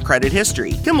regardless of credit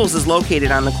history. Kimball's is located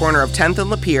on the corner of 10th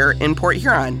and Lapeer in Port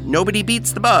Huron. Nobody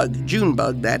beats the bug.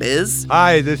 Junebug, that is.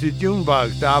 Hi, this is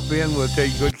Junebug. Stop in. We'll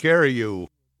take good care of you.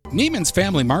 Neiman's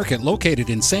Family Market, located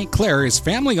in St. Clair, is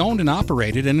family-owned and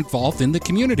operated and involved in the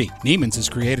community. Neiman's has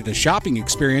created a shopping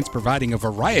experience providing a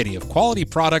variety of quality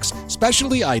products,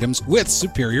 specialty items with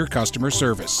superior customer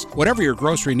service. Whatever your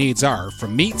grocery needs are,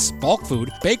 from meats, bulk food,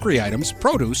 bakery items,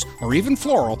 produce, or even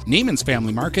floral, Neiman's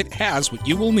Family Market has what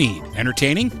you will need.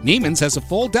 Entertaining? Neiman's has a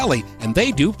full deli, and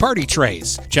they do party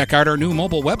trays. Check out our new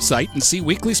mobile website and see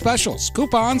weekly specials,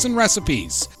 coupons, and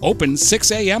recipes. Open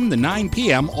 6 a.m. to 9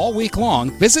 p.m. all week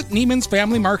long. Visit Neiman's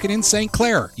Family Market in St.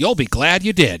 Clair. You'll be glad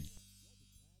you did.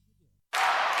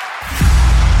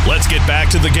 Let's get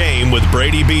back to the game with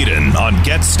Brady Beaton on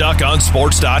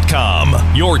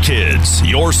GetStuckOnSports.com. Your kids,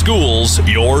 your schools,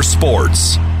 your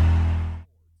sports.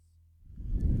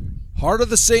 Heart of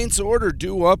the Saints order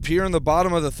due up here in the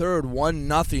bottom of the third.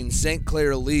 1-0 St.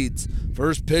 Clair leads.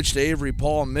 First pitch to Avery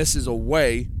Paul misses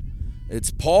away.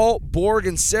 It's Paul, Borg,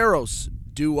 and Saros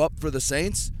due up for the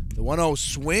Saints. The 1-0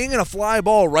 swing and a fly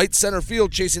ball right center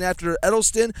field, chasing after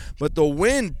Edelston, but the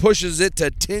wind pushes it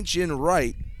to Tinchin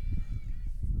right.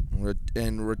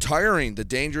 And retiring the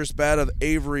dangerous bat of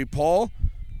Avery Paul.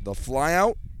 The fly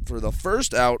out for the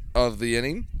first out of the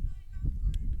inning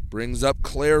brings up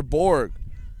Claire Borg.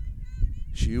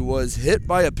 She was hit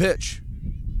by a pitch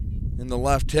in the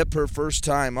left hip her first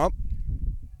time up.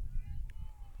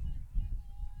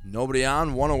 Nobody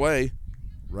on, 1 away.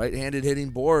 Right-handed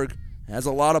hitting Borg has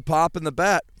a lot of pop in the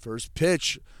bat. First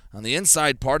pitch on the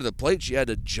inside part of the plate, she had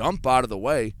to jump out of the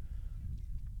way.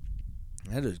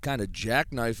 Had to kind of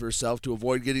jackknife herself to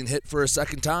avoid getting hit for a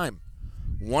second time.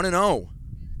 1-0.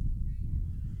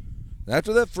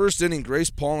 After that first inning, Grace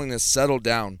Pauling has settled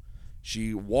down.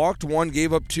 She walked 1,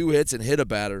 gave up 2 hits, and hit a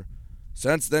batter.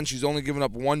 Since then, she's only given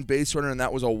up 1 base runner, and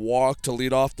that was a walk to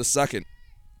lead off the second.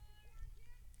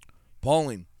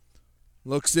 Pauling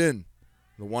looks in.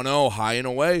 The 1-0 high and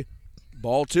away.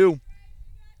 Ball 2.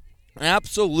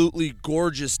 Absolutely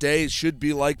gorgeous day. It should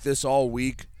be like this all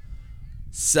week.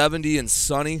 70 and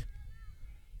sunny.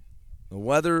 The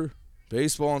weather,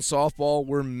 baseball and softball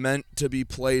were meant to be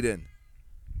played in.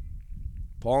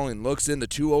 Pauling looks in the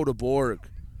 2-0 to Borg.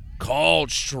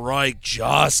 Called strike,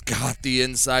 just got the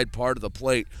inside part of the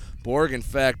plate. Borg, in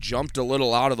fact, jumped a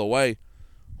little out of the way.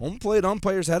 Home plate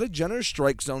umpires had a generous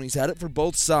strike zone. He's had it for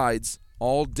both sides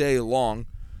all day long,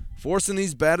 forcing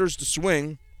these batters to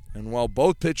swing, and while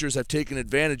both pitchers have taken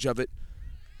advantage of it,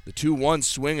 the 2-1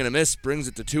 swing and a miss brings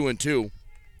it to 2-2.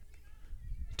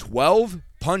 12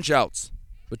 punch-outs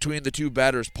between the two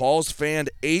batters. Paul's fanned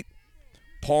 8,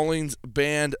 Pauling's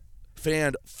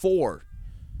fanned 4.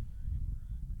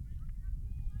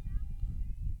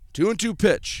 2-2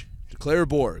 pitch to Claire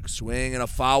Borg. Swing and a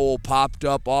foul popped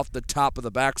up off the top of the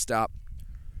backstop.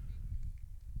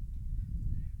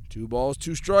 2 balls,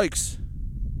 2 strikes.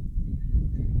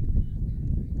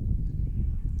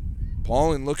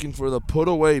 Pauling looking for the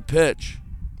put-away pitch.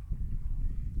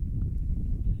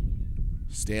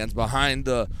 Stands behind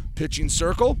the pitching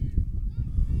circle.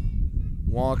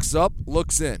 Walks up,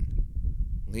 looks in.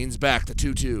 Leans back to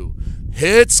 2-2.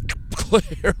 Hits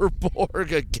Claire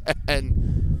Borg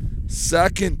again.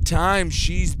 Second time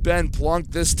she's been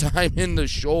plunked, this time in the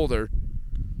shoulder.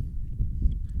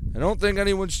 I don't think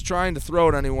anyone's trying to throw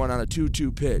at anyone on a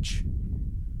 2-2 pitch.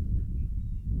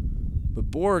 But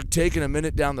Borg taking a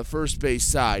minute down the first base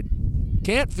side.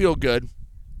 Can't feel good.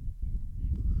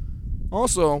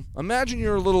 Also, imagine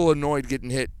you're a little annoyed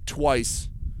getting hit twice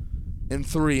in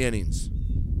 3 innings.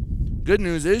 Good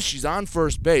news is she's on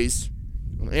first base.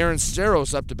 Erin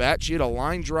Saros up to bat. She had a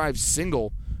line drive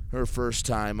single her first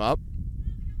time up.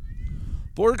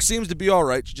 Borg seems to be all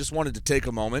right. She just wanted to take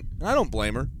a moment, and I don't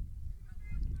blame her.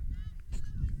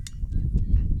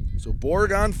 So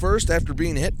Borg on first after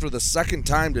being hit for the second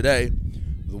time today.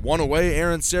 With 1 away,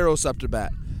 Erin Saros up to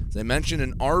bat. As I mentioned,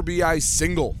 an RBI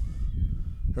single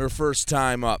her first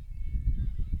time up.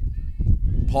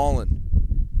 Paulin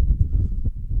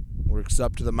works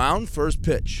up to the mound. First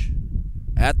pitch.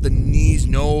 At the knees,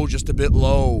 no, just a bit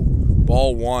low.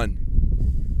 Ball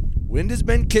 1. Wind has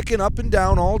been kicking up and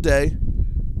down all day.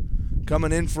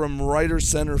 Coming in from right or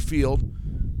center field.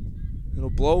 It'll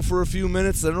blow for a few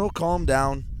minutes, then it'll calm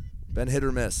down. Been hit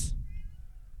or miss.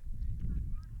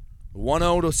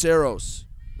 1-0 to Saros.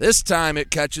 This time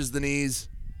it catches the knees.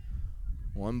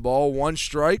 1 ball, 1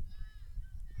 strike.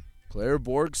 Clair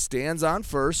Borg stands on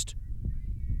first.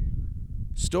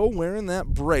 Still wearing that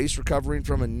brace, recovering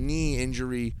from a knee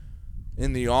injury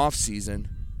in the offseason.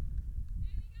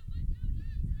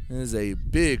 It is a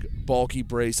big, bulky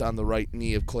brace on the right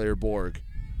knee of Clair Borg.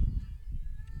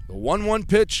 The 1-1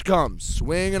 pitch comes.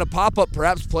 Swing and a pop-up,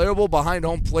 perhaps playable behind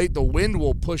home plate. The wind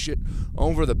will push it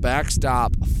over the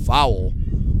backstop. Foul.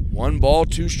 1 ball,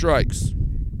 2 strikes.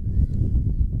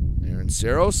 Erin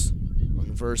Saros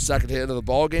looking for her second hit of the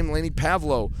ballgame. Laney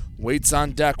Pavlo waits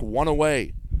on deck, 1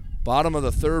 away. Bottom of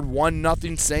the third,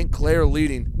 1-0 St. Clair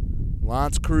leading.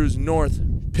 L'Anse Creuse North.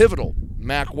 Pivotal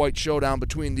Mac White showdown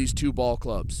between these two ball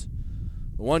clubs.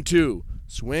 The 1-2.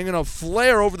 Swing and a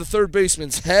flare over the third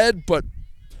baseman's head, but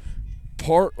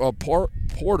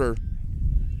Porter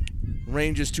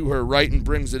ranges to her right and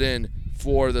brings it in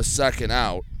for the second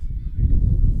out.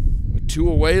 With 2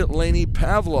 away, Laney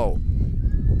Pavlo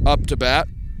up to bat.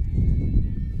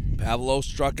 Pavlo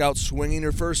struck out swinging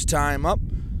her first time up.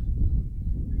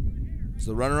 It's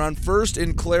the runner on first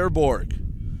in Clair Borg.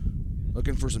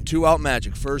 Looking for some 2-out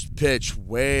magic. First pitch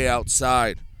way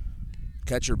outside.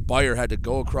 Catcher Beyer had to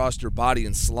go across her body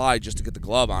and slide just to get the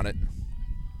glove on it.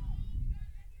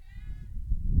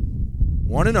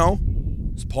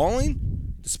 1-0. Is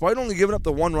Pauling, despite only giving up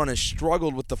the 1 run, has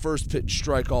struggled with the first pitch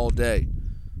strike all day.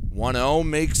 1-0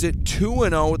 makes it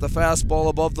 2-0 with the fastball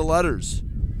above the letters.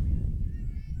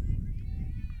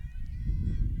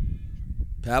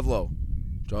 Pavlo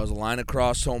draws a line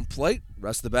across home plate,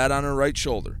 rests the bat on her right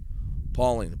shoulder.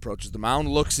 Pauling approaches the mound,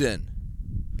 looks in.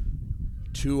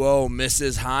 2-0,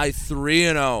 misses high,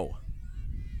 3-0.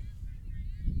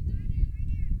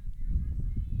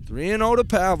 3-0 to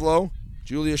Pavlo.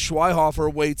 Julia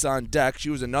Schweihofer waits on deck. She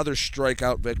was another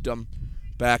strikeout victim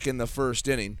back in the first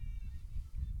inning.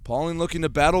 Pauling looking to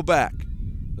battle back.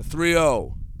 The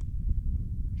 3-0.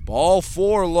 Ball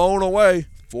 4, low and away.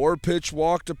 4-pitch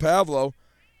walk to Pavlo.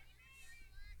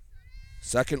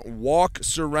 Second walk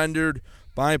surrendered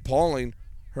by Pauling.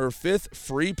 Her 5th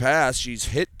free pass. She's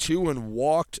hit 2 and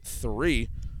walked 3.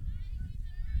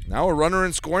 Now a runner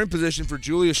in scoring position for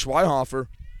Julia Schweihofer.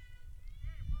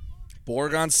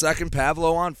 Borg on second,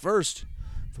 Pavlo on first.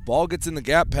 If the ball gets in the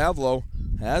gap, Pavlo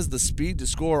has the speed to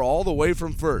score all the way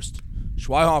from first.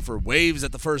 Schweihofer waves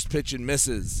at the first pitch and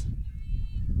misses.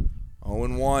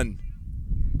 0-1.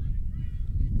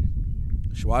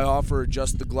 Schweihofer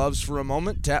adjusts the gloves for a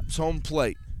moment, taps home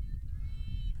plate.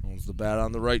 Holds the bat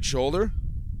on the right shoulder.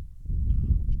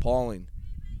 Pauling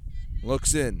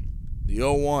looks in. The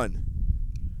 0-1.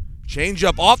 Change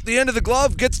up off the end of the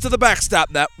glove, gets to the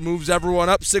backstop. That moves everyone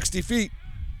up 60 feet.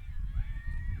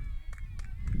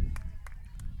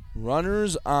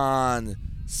 Runners on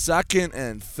second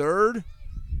and third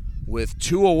with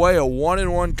 2 away, a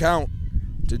 1-1 count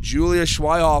to Julia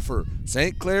Schweihofer.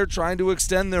 St. Clair trying to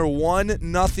extend their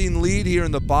 1-0 lead here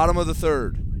in the bottom of the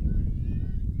third.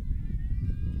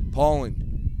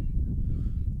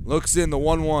 Pauling looks in, the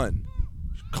 1-1.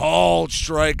 Called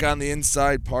strike on the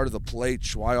inside part of the plate.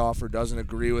 Schweihofer doesn't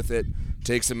agree with it.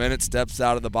 Takes a minute, steps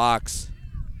out of the box.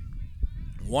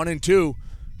 1-2 to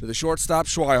the shortstop,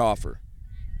 Schweihofer.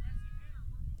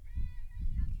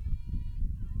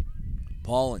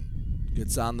 Pauling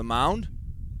gets on the mound.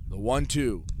 The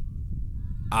 1-2.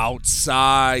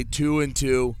 Outside,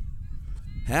 2-2.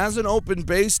 Has an open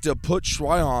base to put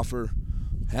Schweihofer.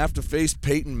 Have to face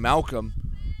Peyton Malcolm.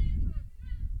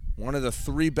 One of the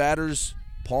 3 batters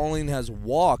Pauling has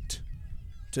walked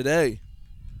today.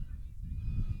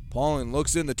 Pauling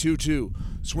looks in, the 2-2.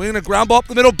 Swinging a ground ball up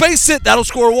the middle, base hit. That'll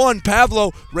score 1.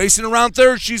 Pavlo racing around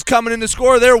third. She's coming in to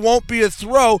score. There won't be a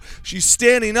throw. She's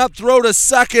standing up, throw to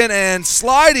second, and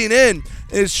sliding in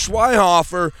is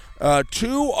Schweihofer.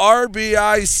 2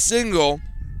 RBI single.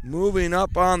 moving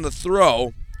up on the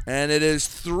throw, and it is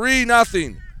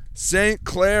 3-0. St.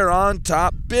 Clair on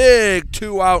top. Big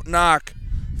 2-out knock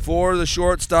for the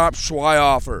shortstop,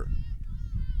 Schweihofer.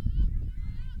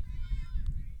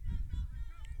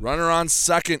 Runner on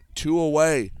second, 2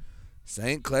 away.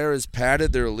 St. Clair has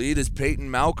padded their lead as Peyton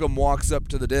Malcolm walks up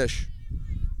to the dish.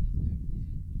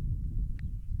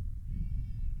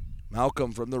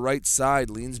 Malcolm from the right side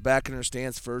leans back in her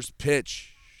stance. First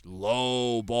pitch.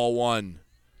 Low, ball 1.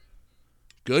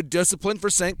 Good discipline for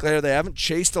St. Clair. They haven't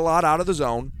chased a lot out of the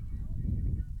zone.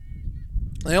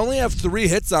 They only have 3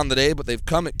 hits on the day, but they've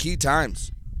come at key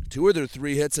times. 2 of their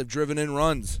 3 hits have driven in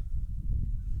runs.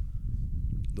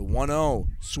 The 1-0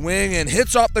 swing and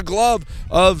hits off the glove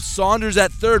of Saunders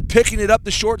at third, picking it up.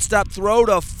 The shortstop throw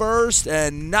to first,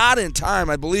 and not in time.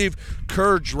 I believe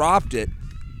Kerr dropped it.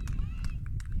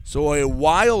 So a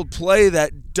wild play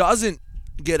that doesn't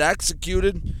get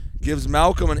executed gives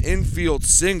Malcolm an infield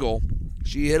single.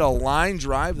 She hit a line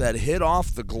drive that hit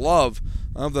off the glove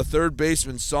of the third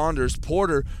baseman Saunders.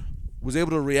 Porter was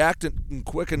able to react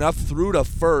quick enough, through to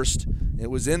first. It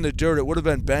was in the dirt. It would have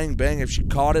been bang-bang if she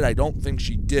caught it. I don't think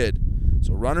she did.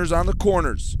 So runners on the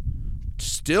corners.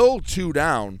 Still 2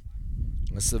 down.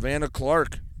 Savannah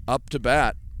Clark up to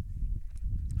bat.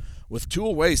 With 2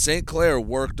 away, St. Clair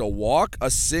worked a walk, a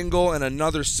single, and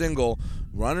another single.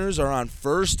 Runners are on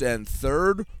first and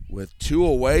third with 2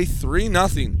 away,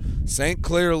 3-0. St.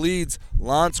 Clair leads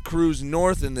L'Anse Creuse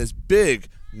North in this big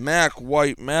Mac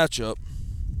White matchup.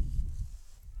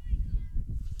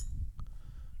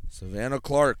 Savannah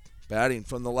Clark batting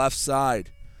from the left side.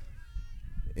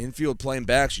 Infield playing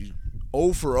back. She's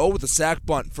 0 for 0 with a sac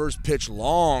bunt. First pitch,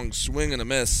 long swing and a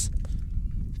miss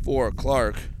for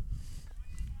Clark.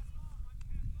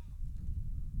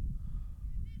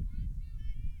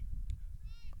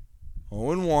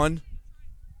 0-1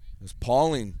 as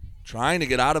Pauling trying to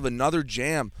get out of another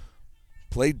jam.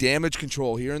 Play damage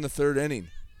control here in the 3rd inning.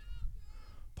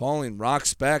 Pauling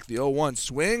rocks back the 0-1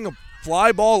 swing. A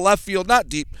fly ball left field, not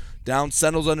deep. Down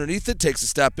settles underneath it, takes a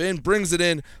step in, brings it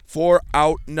in for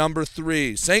out number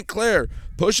 3. St. Clair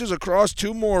pushes across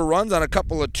 2 more runs on a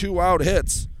couple of 2-out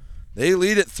hits. They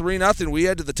lead at 3-0. We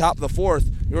head to the top of the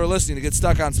 4th. You're listening to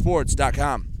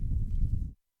GetStuckOnSports.com.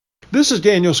 This is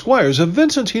Daniel Squires of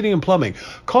Vincent's Heating and Plumbing.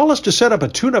 Call us to set up a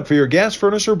tune-up for your gas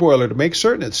furnace or boiler to make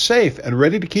certain it's safe and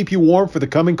ready to keep you warm for the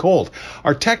coming cold.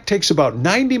 Our tech takes about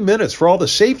 90 minutes for all the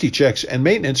safety checks and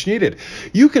maintenance needed.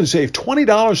 You can save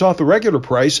 $20 off the regular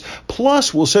price,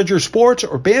 plus we'll send your sports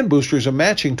or band boosters a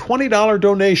matching $20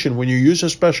 donation when you use a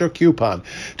special coupon.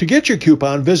 To get your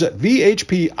coupon, visit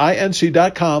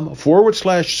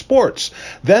vhpinc.com/sports.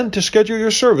 Then to schedule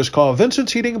your service, call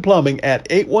Vincent's Heating and Plumbing at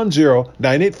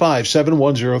 810-985-7103.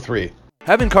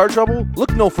 Having car trouble?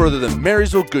 Look no further than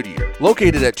Marysville Goodyear.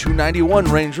 Located at 291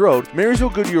 Range Road,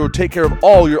 Marysville Goodyear will take care of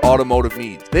all your automotive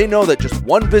needs. They know that just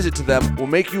one visit to them will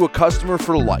make you a customer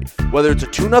for life. Whether it's a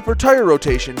tune-up or tire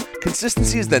rotation,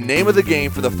 consistency is the name of the game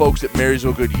for the folks at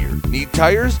Marysville Goodyear. Need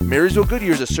tires? Marysville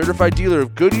Goodyear is a certified dealer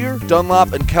of Goodyear,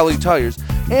 Dunlop, and Kelly tires,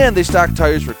 and they stock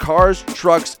tires for cars,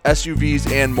 trucks, SUVs,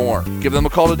 and more. Give them a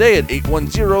call today at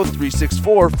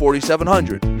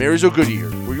 810-364-4700. Marysville Goodyear,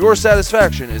 where your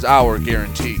satisfaction is our guarantee.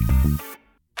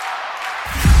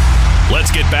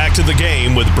 Let's get back to the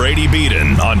game with Brady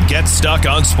Beaton on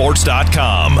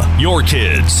GetStuckOnSports.com. Your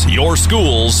kids, your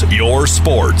schools, your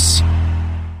sports.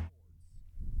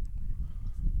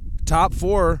 Top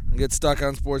 4,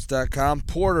 GetStuckOnSports.com.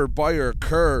 Porter, Beyer,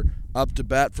 Kerr up to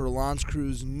bat for L'Anse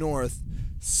Creuse North.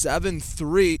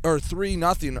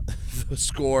 3-0 the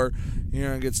score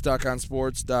here on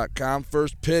GetStuckOnSports.com.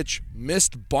 First pitch,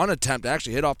 missed bunt attempt,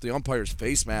 actually hit off the umpire's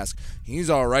face mask.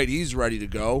 He's all right. He's ready to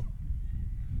go.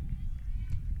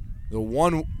 The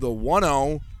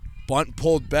 1-0 bunt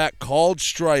pulled back, called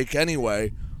strike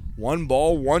anyway. 1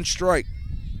 ball, 1 strike.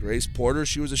 Grace Porter,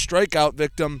 she was a strikeout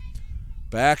victim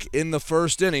back in the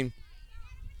 1st inning.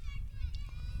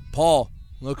 Paul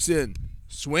looks in.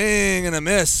 Swing and a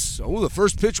miss. Oh, the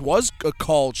first pitch was a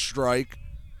called strike.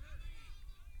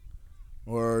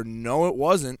 Or no, it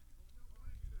wasn't.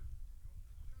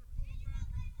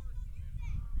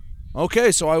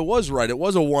 Okay, so I was right. It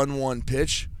was a 1-1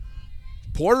 pitch.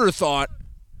 Porter thought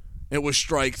it was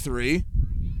strike 3.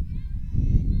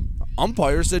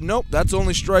 Umpire said, nope, that's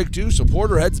only strike 2. So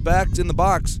Porter heads back in the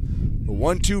box. The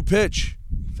 1-2 pitch.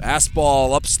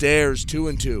 Fastball upstairs,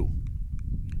 2-2.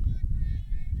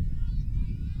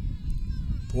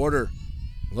 Porter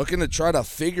looking to try to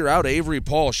figure out Avery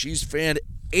Paul. She's fanned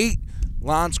 8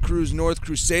 L'Anse Creuse North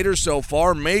Crusaders so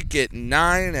far. Make it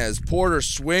 9 as Porter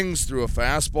swings through a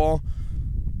fastball.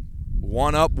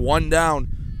 1 up, 1 down.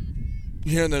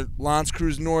 here in the L'Anse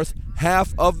Creuse North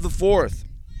half of the fourth.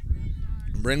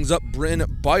 Brings up Bryn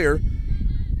Beyer,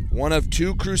 one of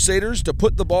two Crusaders to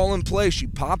put the ball in play. She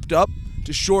popped up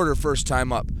to short her first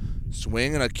time up.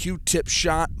 Swing and a Q-tip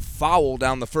shot, foul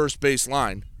down the first base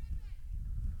line.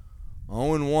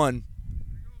 0-1.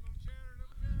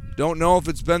 Don't know if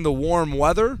it's been the warm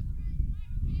weather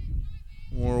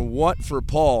or what for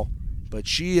Paul, but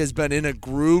she has been in a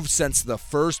groove since the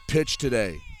first pitch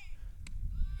today.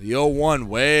 The 0-1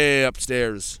 way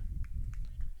upstairs.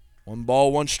 1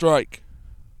 ball, 1 strike.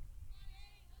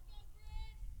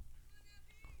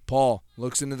 Paul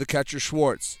looks into the catcher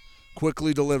Schwartz.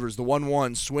 Quickly delivers the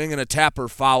 1-1. Swing and a tapper,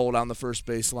 foul down the first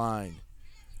base line.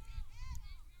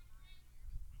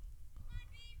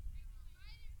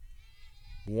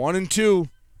 One and 2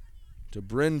 to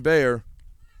Bryn Beyer.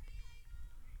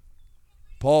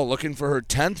 Paul looking for her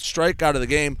 10th strikeout of the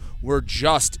game. We're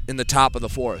just in the top of the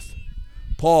fourth.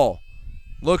 Paul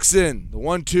looks in. The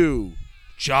 1-2.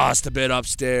 Just a bit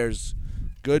upstairs.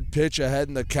 Good pitch ahead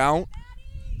in the count.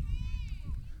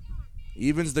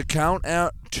 Evens the count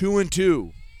at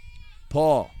 2-2.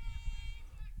 Paul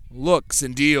looks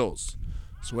and deals.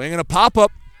 Swing and a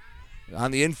pop-up. On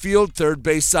the infield, third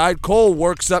base side, Cole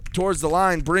works up towards the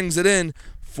line, brings it in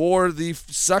for the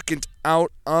second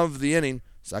out of the inning.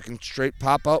 Second straight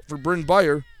pop-out for Bryn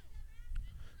Beyer.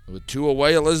 With 2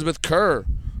 away, Elizabeth Kerr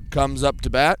comes up to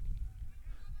bat.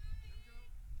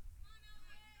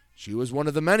 She was one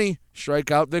of the many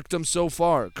strikeout victims so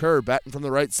far. Kerr batting from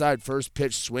the right side. First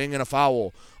pitch, swing and a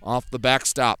foul off the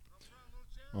backstop.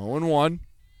 0-1.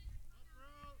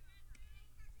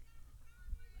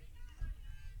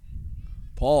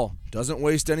 Paul doesn't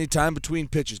waste any time between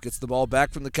pitches. Gets the ball back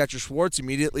from the catcher Schwartz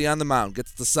immediately on the mound.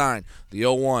 Gets the sign. The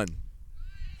 0-1.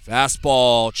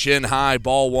 Fastball, chin high,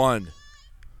 ball 1.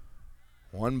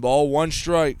 1 ball, 1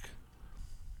 strike.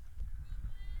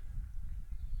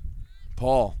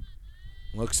 Paul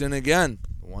looks in again.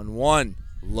 1-1.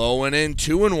 Low and in,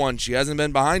 2-1. She hasn't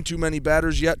been behind too many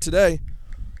batters yet today.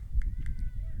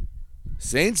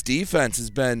 Saints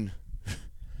defense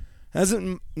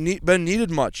hasn't been needed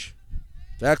much.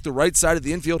 In fact, the right side of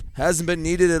the infield hasn't been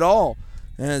needed at all.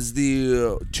 As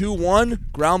the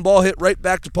 2-1 ground ball hit right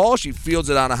back to Paul. She fields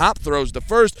it on a hop, throws to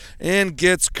first, and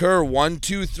gets Kerr.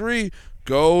 1-2-3.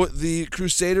 Go the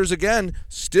Crusaders again.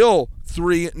 Still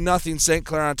 3-0 St.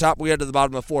 Clair on top. We head to the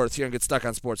bottom of the fourth here and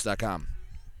GetStuckOnSports.com.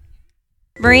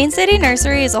 Marine City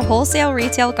Nursery is a wholesale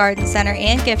retail garden center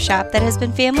and gift shop that has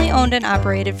been family owned and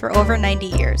operated for over 90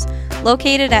 years.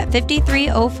 Located at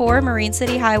 5304 Marine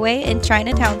City Highway in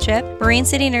China Township, Marine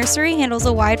City Nursery handles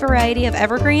a wide variety of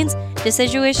evergreens,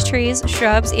 deciduous trees,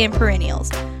 shrubs, and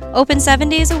perennials. Open 7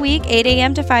 days a week, 8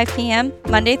 a.m. to 5 p.m.,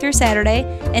 Monday through Saturday,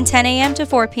 and 10 a.m. to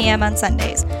 4 p.m. on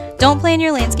Sundays. Don't plan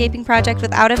your landscaping project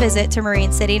without a visit to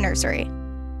Marine City Nursery.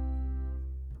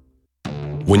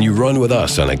 When you run with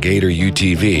us on a Gator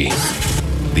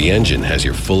UTV, the engine has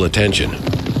your full attention.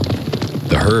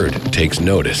 The herd takes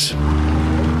notice.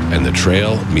 And the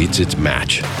trail meets its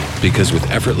match. Because with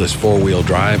effortless four-wheel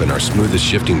drive and our smoothest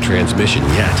shifting transmission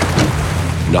yet,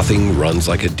 nothing runs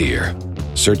like a deer.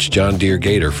 Search John Deere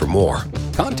Gator for more.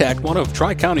 Contact one of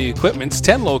Tri-County Equipment's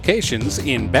 10 locations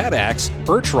in Bad Axe,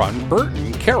 Birch Run,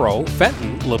 Burton, Caro,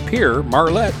 Fenton, Lapeer,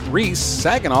 Marlette, Reese,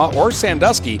 Saginaw, or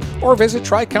Sandusky, or visit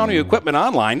Tri-County Equipment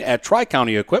online at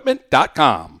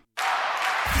tricountyequipment.com.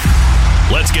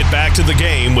 Let's get back to the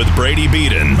game with Brady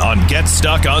Beaton on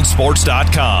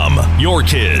GetStuckOnSports.com. Your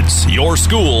kids, your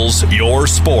schools, your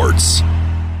sports.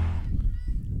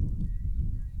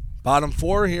 Bottom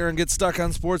 4 here and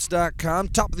GetStuckOnSports.com.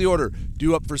 Top of the order,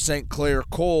 due up for St. Clair.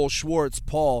 Cole, Schwartz,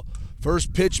 Paul.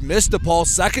 First pitch missed to Paul.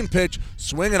 Second pitch,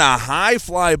 swinging a high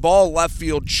fly ball left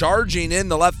field, charging in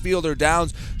the left fielder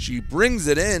downs. She brings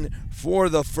it in for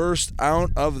the first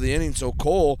out of the inning. So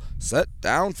Cole set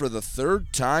down for the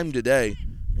third time today.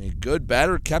 A good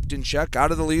batter kept in check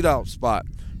out of the leadoff spot.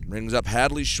 Brings up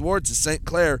Hadley Schwartz as St.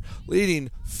 Clair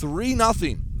leading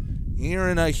 3-0. Here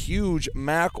in a huge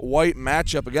Mac White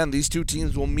matchup. Again, these two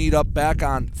teams will meet up back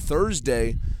on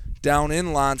Thursday down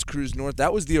in L'Anse Creuse North.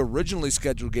 That was the originally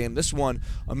scheduled game. This one,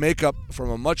 a makeup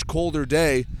from a much colder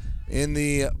day in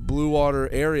the Blue Water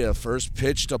area. First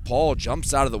pitch to Paul,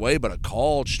 jumps out of the way, but a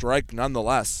called strike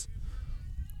nonetheless.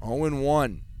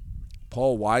 0-1.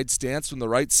 Paul wide stance from the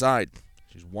right side.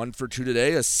 She's 1 for 2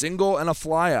 today, a single and a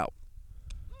fly out.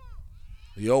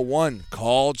 The 0-1,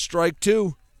 called strike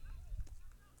 2.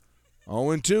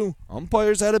 0-2.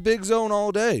 Umpires had a big zone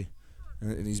all day.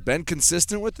 And he's been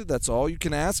consistent with it. That's all you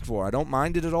can ask for. I don't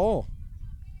mind it at all.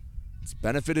 It's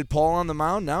benefited Paul on the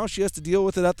mound. Now she has to deal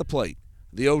with it at the plate.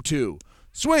 The 0-2.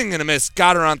 Swing and a miss.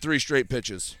 Got her on 3 straight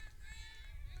pitches.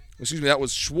 That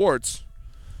was Schwartz.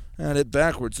 Had it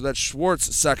backwards, so that's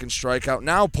Schwartz's second strikeout.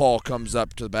 Now Paul comes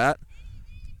up to the bat.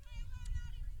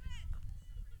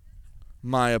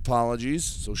 My apologies.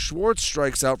 So Schwartz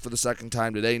strikes out for the second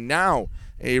time today. Now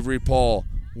Avery Paul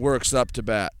works up to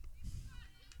bat.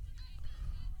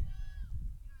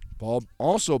 Paul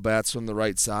also bats from the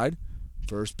right side.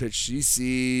 First pitch she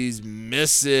sees,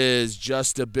 misses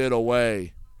just a bit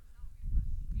away.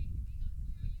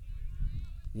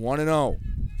 1-0.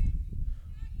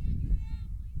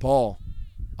 Paul,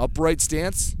 upright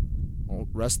stance.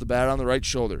 Rest the bat on the right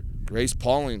shoulder. Grace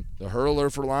Pauling, the hurler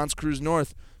for L'Anse Creuse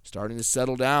North, starting to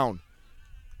settle down.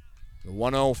 The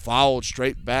 1-0 fouled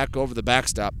straight back over the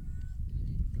backstop.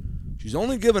 She's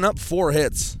only given up 4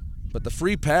 hits, but the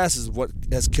free pass is what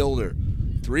has killed her.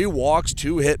 3 walks,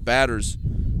 2 hit batters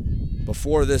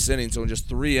before this inning, so in just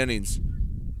 3 innings.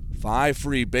 5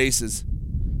 free bases.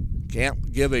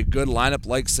 Can't give a good lineup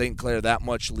like St. Clair that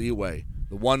much leeway.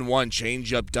 The 1-1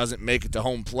 changeup doesn't make it to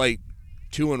home plate.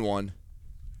 2-1.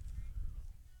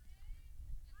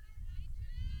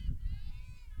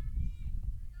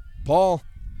 Paul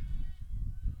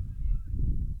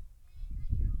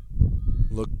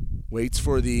waits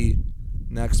for the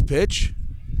next pitch,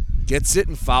 gets it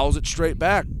and fouls it straight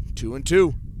back.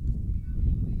 2-2.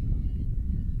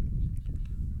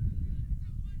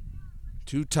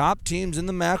 2 top teams in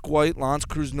the MAC White. L'Anse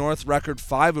Creuse North record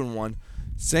 5-1.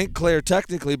 St. Clair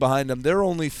technically behind them. They're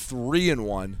only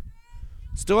 3-1.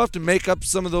 Still have to make up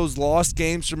some of those lost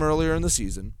games from earlier in the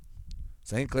season.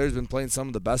 St. Clair's been playing some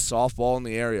of the best softball in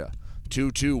the area.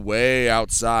 2-2 way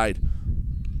outside.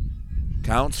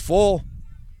 Counts full.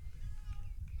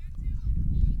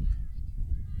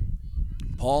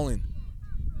 Pauling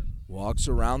walks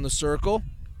around the circle.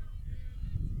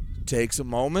 Takes a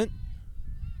moment.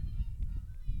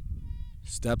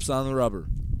 Steps on the rubber.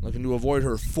 Looking to avoid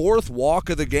her 4th walk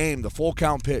of the game, the full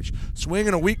count pitch.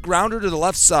 Swinging a weak grounder to the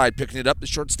left side. Picking it up, the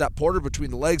shortstop Porter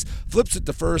between the legs. Flips it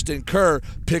to first, and Kerr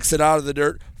picks it out of the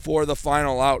dirt for the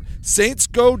final out. Saints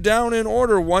go down in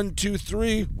order, 1, 2,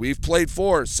 3. We've played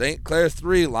 4. St. Clair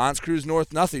 3, L'Anse Creuse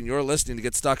North nothing. You're listening to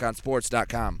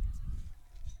GetStuckOnSports.com.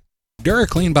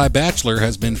 DuraClean by Bachelor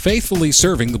has been faithfully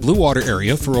serving the Blue Water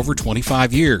area for over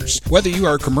 25 years. Whether you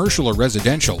are commercial or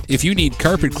residential, if you need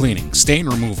carpet cleaning, stain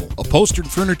removal, upholstered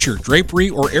furniture,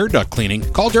 drapery, or air duct cleaning,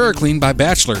 call DuraClean by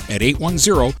Bachelor at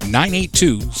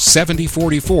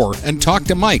 810-982-7044 and talk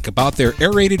to Mike about their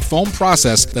aerated foam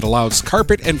process that allows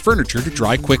carpet and furniture to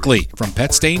dry quickly. From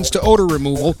pet stains to odor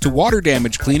removal to water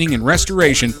damage cleaning and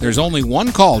restoration, there's only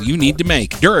one call you need to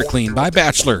make. DuraClean by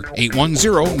Bachelor,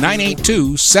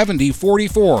 810-982-7044.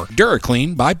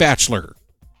 DuraClean by Bachelor.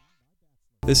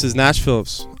 This is Nash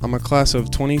Phillips. I'm a class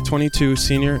of 2022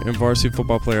 senior and varsity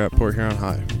football player at Port Huron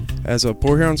High. As a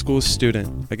Port Huron School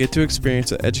student, I get to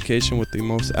experience an education with the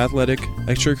most athletic,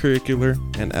 extracurricular,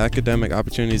 and academic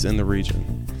opportunities in the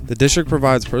region. The district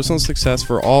provides personal success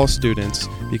for all students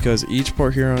because each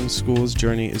Port Huron school's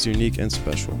journey is unique and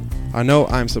special. I know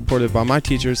I am supported by my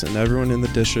teachers and everyone in the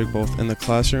district, both in the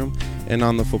classroom and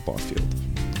on the football field.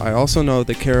 I also know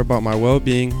they care about my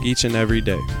well-being each and every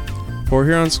day. Port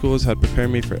Huron Schools had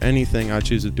prepared me for anything I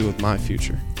choose to do with my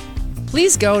future.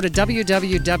 Please go to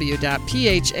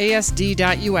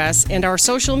www.phasd.us and our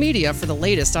social media for the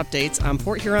latest updates on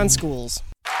Port Huron Schools.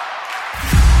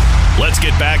 Let's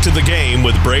get back to the game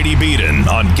with Brady Beaton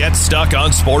on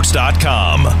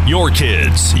GetStuckOnSports.com. Your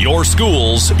kids, your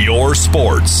schools, your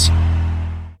sports.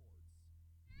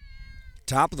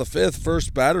 Top of the 5th,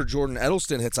 first batter Jordan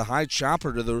Edelston hits a high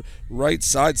chopper to the right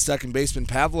side. Second baseman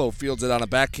Pavlo fields it on a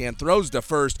backhand, throws to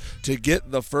first to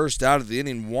get the first out of the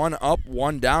inning. 1 up,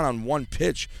 1 down on 1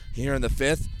 pitch here in the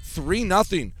 5th.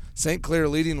 3-0. St. Clair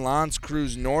leading L'Anse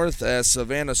Creuse North as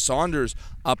Savannah Saunders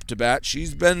up to bat.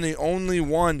 She's been the only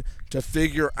one to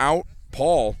figure out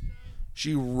Paul.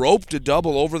 She roped a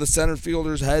double over the center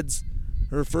fielder's heads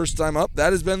her first time up.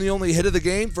 That has been the only hit of the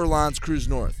game for L'Anse Creuse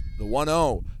North. The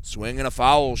 1-0, swing and a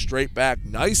foul straight back.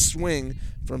 Nice swing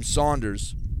from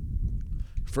Saunders.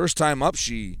 First time up,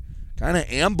 she kind of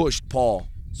ambushed Paul.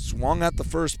 Swung at the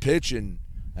first pitch and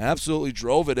absolutely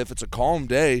drove it. If it's a calm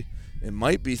day, it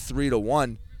might be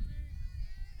 3-1.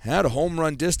 Had a home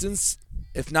run distance,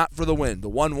 if not for the win. The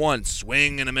 1-1,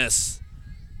 swing and a miss.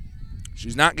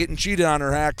 She's not getting cheated on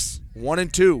her hacks.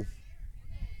 1-2.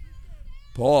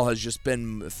 Paul has just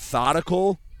been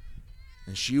methodical,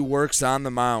 and she works on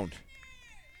the mound.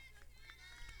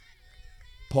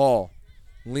 Paul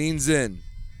leans in.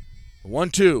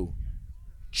 1-2.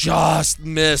 Just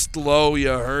missed low. You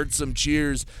heard some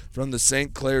cheers from the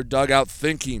St. Clair dugout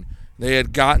thinking they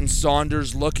had gotten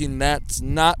Saunders looking. That's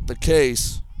not the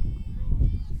case.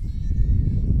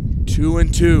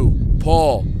 2-2.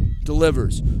 Paul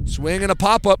delivers. Swing and a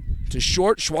pop-up to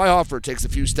short. Schweihofer takes a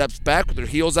few steps back with her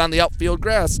heels on the outfield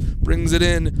grass. Brings it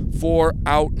in for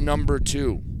out number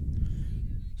 2.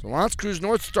 So L'Anse Creuse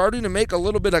North starting to make a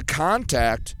little bit of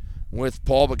contact with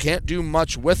Paul, but can't do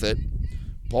much with it.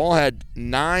 Paul had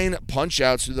 9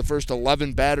 punch-outs through the first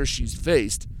 11 batters she's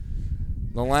faced.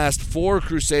 The last 4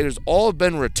 Crusaders all have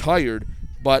been retired,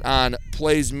 but on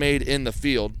plays made in the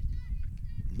field.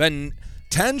 Been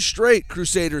 10 straight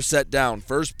Crusaders set down.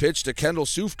 First pitch to Kendall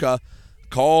Sufka,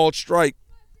 called strike.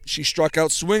 She struck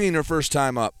out swinging her first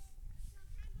time up.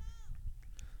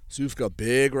 Sufka,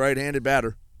 big right-handed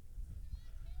batter.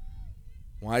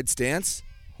 Wide stance,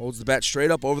 holds the bat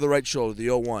straight up over the right shoulder, the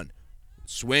 0-1.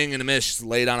 Swing and a miss,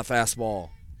 laid on a fastball.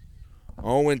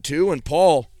 0-2, and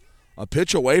Paul a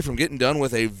pitch away from getting done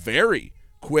with a very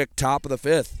quick top of the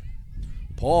 5th.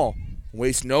 Paul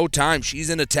wastes no time. She's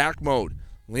in attack mode.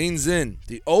 Leans in.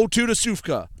 The 0-2 to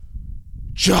Sufka.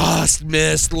 Just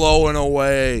missed low and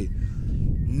away.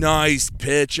 Nice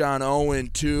pitch on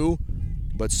 0-2.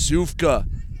 But Sufka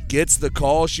gets the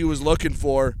call she was looking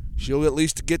for. She'll at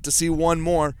least get to see one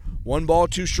more. 1 ball,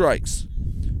 2 strikes.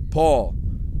 Paul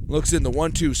looks in the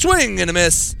 1-2. Swing and a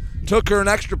miss. Took her an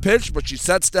extra pitch, but she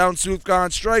sets down Sufka on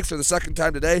strikes for the second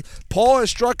time today. Paul has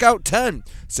struck out 10.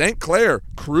 St. Clair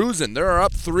cruising. They're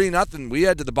up 3-0. We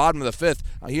head to the bottom of the 5th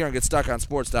here on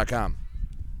GetStuckOnSports.com.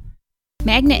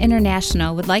 Magna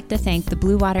International would like to thank the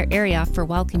Blue Water area for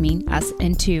welcoming us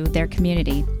into their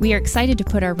community. We are excited to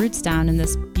put our roots down in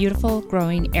this beautiful,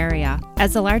 growing area.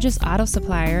 As the largest auto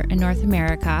supplier in North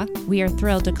America, we are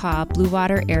thrilled to call Blue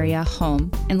Water area home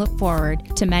and look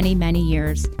forward to many, many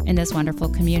years in this wonderful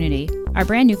community. Our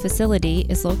brand new facility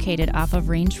is located off of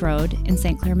Range Road in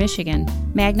St. Clair, Michigan.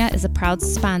 Magna is a proud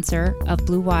sponsor of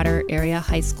Blue Water Area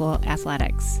High School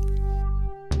athletics.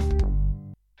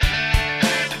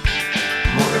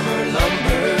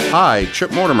 Hi,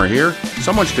 Chip Mortimer here.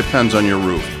 So much depends on your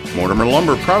roof. Mortimer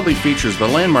Lumber proudly features the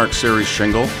Landmark Series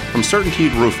shingle from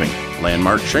Certainteed Roofing.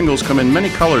 Landmark shingles come in many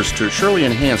colors to surely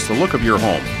enhance the look of your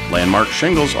home. Landmark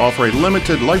shingles offer a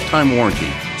limited lifetime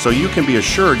warranty, so you can be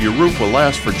assured your roof will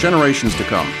last for generations to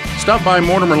come. Stop by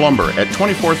Mortimer Lumber at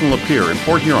 24th and Lapeer in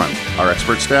Port Huron. Our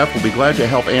expert staff will be glad to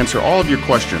help answer all of your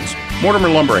questions. Mortimer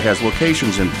Lumber has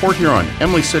locations in Port Huron,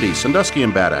 Emily City, Sandusky,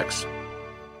 and Bad Axe.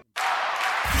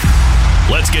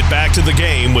 Let's get back to the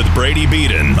game with Brady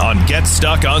Beaton on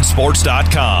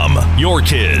GetStuckOnSports.com. Your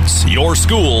kids, your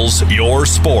schools, your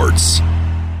sports.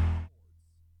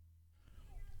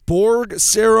 Borg,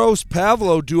 Saros,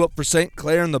 Pavlo due up for St.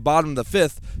 Clair in the bottom of the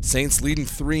 5th. Saints leading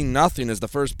 3-0 as the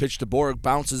first pitch to Borg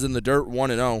bounces in the dirt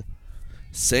 1-0.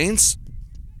 Saints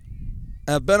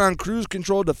have been on cruise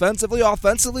control defensively.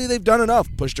 Offensively, they've done enough.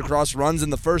 Pushed across runs in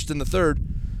the first and the third.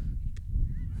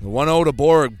 The 1-0 to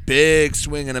Borg, big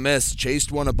swing and a miss.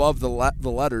 Chased one above the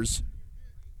letters.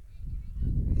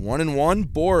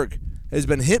 1-1. Borg has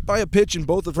been hit by a pitch in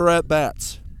both of her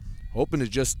at-bats. Hoping to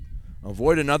just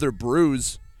avoid another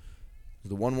bruise.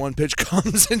 The 1-1 pitch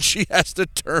comes and she has to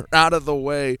turn out of the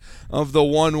way of the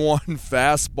 1-1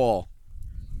 fastball.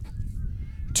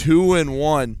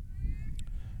 2-1.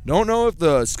 Don't know if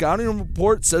the scouting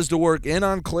report says to work in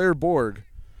on Claire Borg,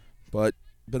 but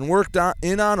been worked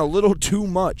in on a little too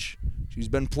much. She's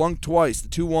been plunked twice. The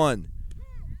 2-1.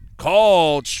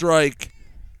 Called strike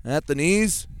at the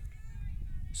knees.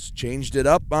 Changed it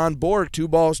up on Borg. 2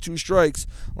 balls, 2 strikes.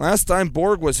 Last time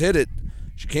Borg was hit it,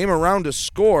 she came around to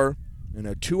score in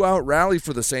a 2-out rally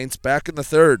for the Saints back in the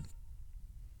 3rd.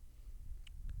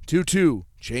 2-2.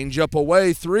 Change up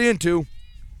away. 3-2.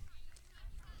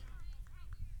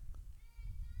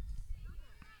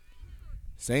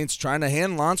 Saints trying to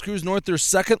hand L'Anse Creuse North their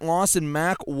second loss in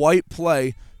MAC white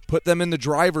play, put them in the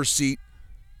driver's seat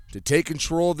to take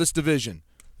control of this division.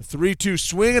 A 3-2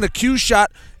 swing and a cue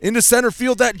shot into center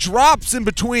field that drops in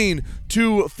between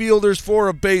 2 fielders for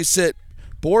a base hit.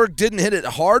 Borg didn't hit it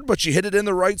hard, but she hit it in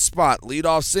the right spot.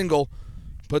 Leadoff single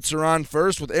puts her on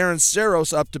first with Aaron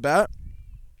Saros up to bat.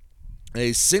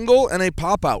 A single and a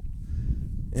pop-out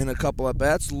in a couple at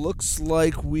bats. Looks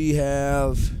like we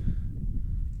have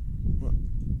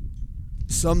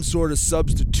some sort of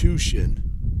substitution.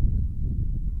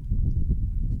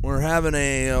 We're having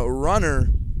a runner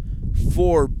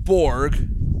for Borg.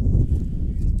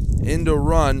 Into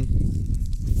run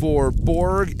for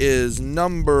Borg is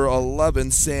number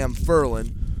 11, Sam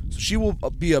Furlan. So she will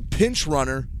be a pinch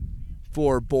runner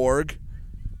for Borg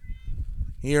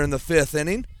here in the 5th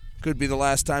inning. Could be the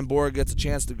last time Borg gets a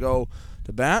chance to go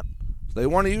to bat. So they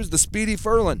want to use the speedy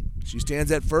Furlan. She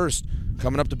stands at first.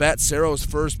 Coming up to bat, Saro's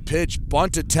first pitch.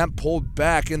 Bunt attempt pulled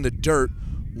back in the dirt.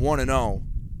 1-0.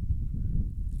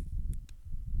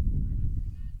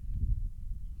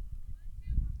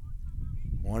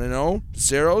 1-0.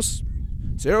 Saros.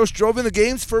 Saros drove in the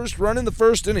game's first run in the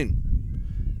first inning.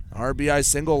 RBI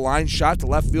single line shot to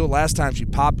left field last time. She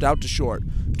popped out to short.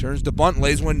 Turns to bunt,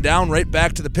 lays one down, right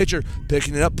back to the pitcher.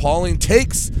 Picking it up, Pauling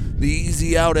takes the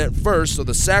easy out at first, so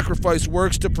the sacrifice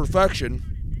works to perfection.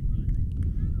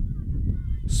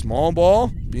 Small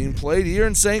ball being played here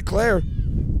in St. Clair.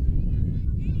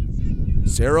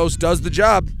 Saros does the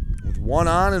job. With one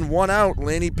on and one out,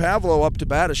 Laney Pavlo up to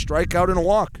bat, a strikeout and a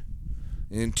walk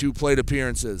in 2 plate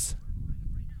appearances.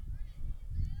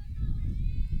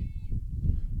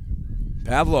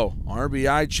 Pavlo,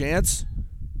 RBI chance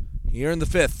here in the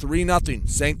 5th, 3-0,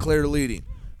 St. Clair leading.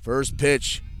 First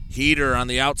pitch, heater on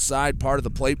the outside part of the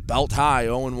plate, belt high,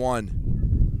 0-1.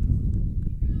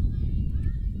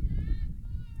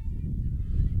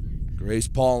 Grace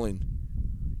Pauling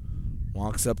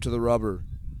walks up to the rubber,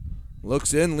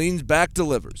 looks in, leans back,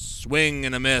 delivers. Swing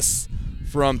and a miss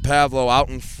from Pavlo out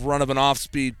in front of an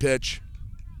off-speed pitch.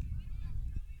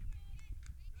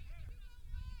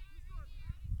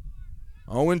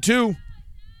 Oh, 0-2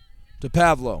 to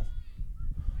Pavlo.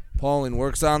 Pauling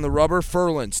works on the rubber.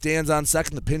 Furlan stands on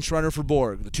second, the pinch runner for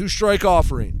Borg. The 2-strike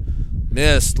offering.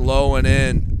 Missed, low and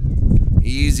in.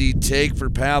 Easy take for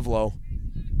Pavlo.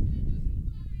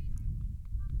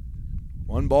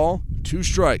 1 ball, 2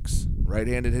 strikes.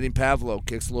 Right-handed hitting Pavlo.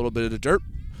 Kicks a little bit of the dirt.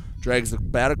 Drags the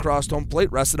bat across home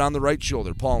plate. Rested on the right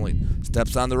shoulder. Pauling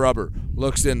steps on the rubber.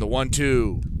 Looks in the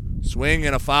 1-2. Swing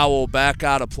and a foul back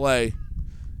out of play.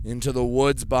 Into the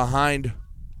woods behind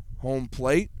home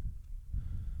plate.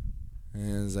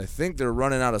 As I think they're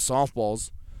running out of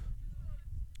softballs.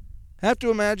 Have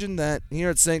to imagine that here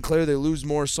at St. Clair they lose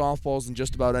more softballs than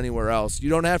just about anywhere else. You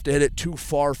don't have to hit it too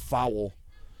far foul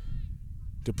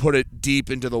to put it deep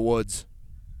into the woods.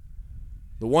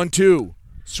 The 1-2.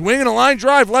 Swing and a line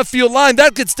drive, left field line.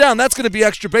 That gets down. That's going to be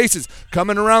extra bases.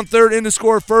 Coming around third in to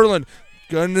score, Furlan.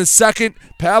 Going to second,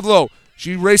 Pavlo.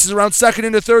 She races around second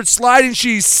into third, sliding.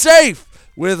 She's safe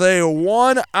with a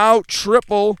 1-out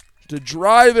triple to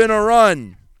drive in a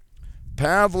run.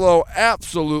 Pavlo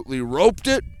absolutely roped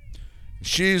it.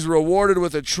 She's rewarded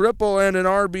with a triple and an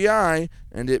RBI,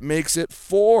 and it makes it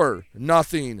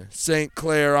 4-0 St.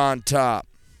 Clair on top.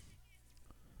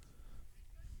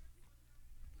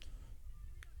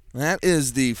 That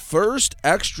is the first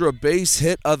extra base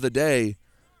hit of the day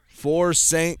for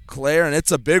St. Clair, and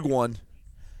it's a big one.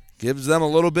 Gives them a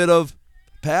little bit of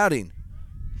padding.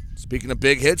 Speaking of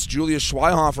big hits, Julia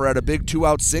Schweihofer had a big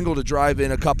 2-out single to drive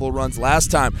in a couple of runs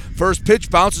last time. First pitch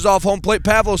bounces off home plate.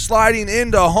 Pavlo sliding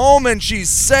into home, and she's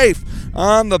safe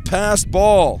on the passed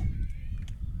ball.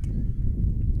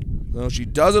 So she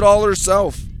does it all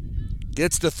herself.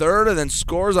 Gets to third and then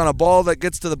scores on a ball that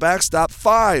gets to the backstop.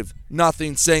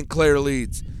 5-0 St. Clair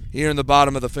leads here in the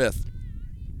bottom of the 5th.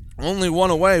 Only one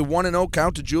away, 1-0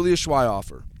 count to Julia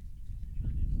Schweihofer.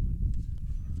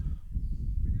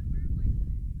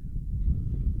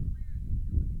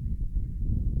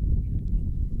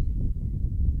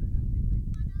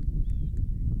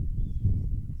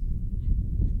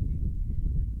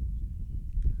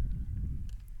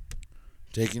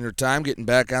 Taking her time, getting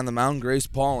back on the mound, Grace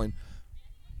Pauling.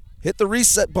 Hit the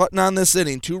reset button on this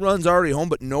inning. 2 runs already home,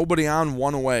 but nobody on,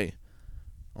 1 away.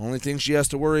 Only thing she has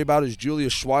to worry about is Julia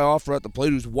Schweihofer at the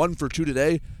plate, who's 1 for 2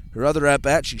 today. Her other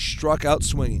at-bat, she struck out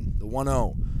swinging. The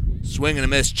 1-0. Swing and a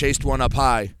miss, chased one up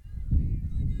high.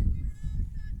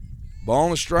 Ball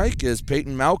and a strike as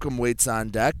Peyton Malcolm waits on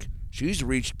deck. She's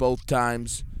reached both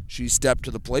times. She's stepped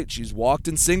to the plate. She's walked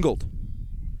and singled.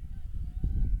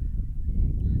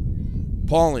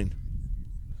 Pauling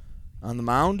on the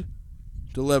mound,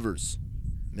 delivers.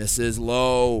 Misses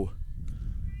low.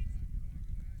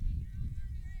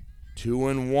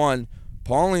 2-1.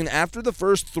 Pauling, after the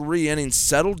first 3 innings,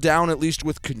 settled down at least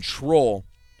with control.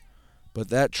 But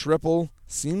that triple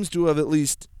seems to have at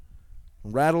least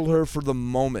rattled her for the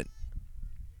moment.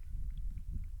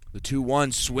 The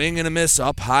 2-1, swing and a miss,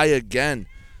 up high again.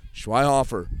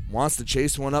 Schweihofer wants to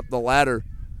chase one up the ladder.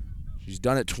 She's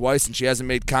done it twice, and she hasn't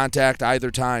made contact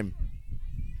either time.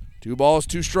 2 balls,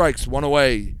 2 strikes, 1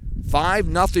 away.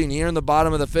 5-0 here in the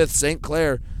bottom of the 5th. St.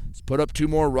 Clair has put up 2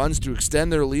 more runs to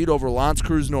extend their lead over L'Anse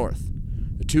Creuse North.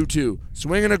 The 2-2,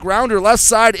 swinging a grounder left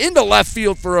side into left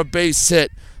field for a base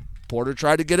hit. Porter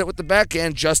tried to get it with the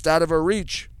backhand, just out of her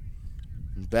reach.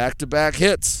 Back-to-back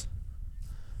hits.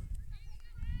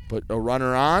 Put a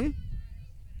runner on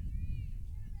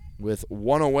with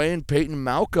 1 away, and Peyton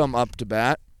Malcolm up to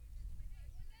bat.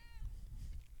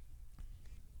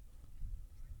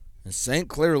 And St.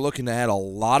 Clair looking to add a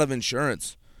lot of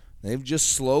insurance. They've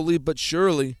just slowly but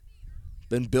surely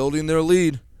been building their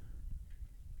lead.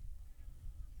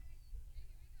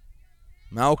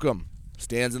 Malcolm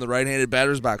stands in the right-handed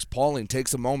batter's box. Pauling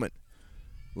takes a moment.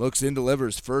 Looks in,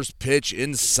 delivers. First pitch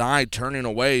inside, turning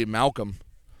away. Malcolm.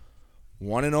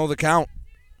 1-0 the count.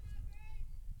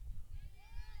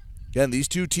 Again, these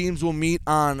two teams will meet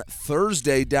on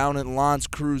Thursday down at L'Anse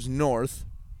Creuse North.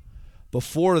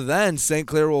 Before then, St.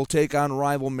 Clair will take on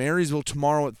rival Marysville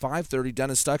tomorrow at 5:30.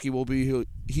 Dennis Stuckey will be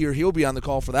here. He'll be on the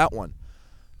call for that one.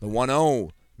 The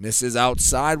 1-0 misses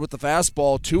outside with the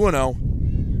fastball. 2-0.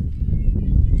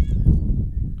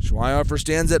 Schweihhofer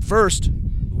stands at first.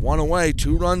 One away.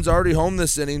 2 runs already home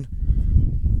this inning.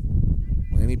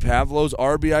 Lanny Pavlo's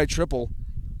RBI triple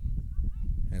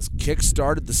has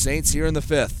kick-started the Saints here in the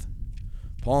 5th.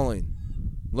 Pauling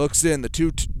looks in. The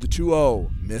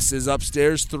 2-0 misses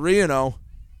upstairs. 3-0.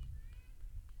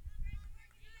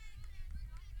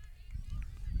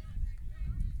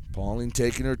 Pauling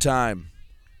taking her time.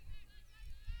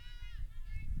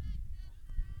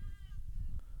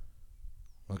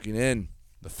 Looking in.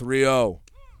 The 3-0.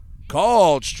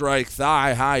 Called strike,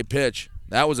 thigh high pitch.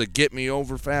 That was a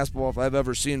get-me-over fastball if I've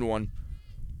ever seen one.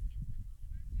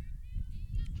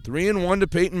 3-1 to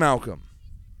Peyton Malcolm.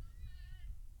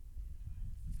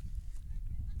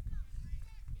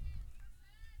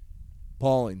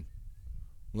 Pauling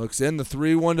looks in. The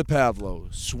 3-1 to Pavlo.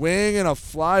 Swing and a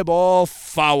fly ball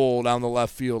foul down the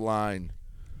left field line.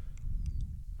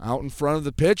 Out in front of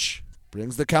the pitch.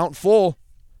 Brings the count full.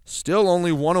 Still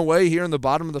only 1 away here in the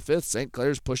bottom of the 5th. St.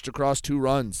 Clair's pushed across 2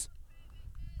 runs.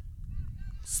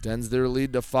 Extends their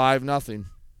lead to 5-0.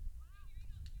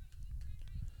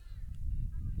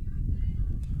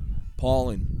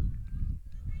 Pauling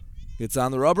gets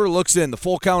on the rubber, looks in. The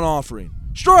full count offering.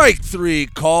 Strike 3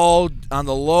 called on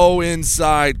the low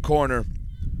inside corner.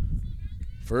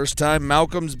 First time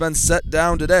Malcolm's been set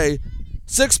down today.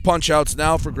 6 punch-outs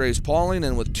now for Grace Pauling,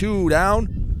 and with 2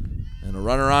 down and a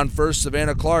runner on first,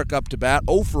 Savannah Clark up to bat.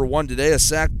 0 for 1 today, a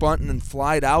sac bunt and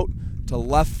flied out to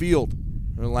left field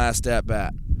her last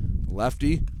at-bat.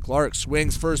 Lefty, Clark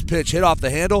swings first pitch, hit off the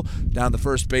handle, down the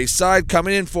first base side,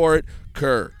 coming in for it,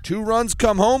 Kerr. 2 runs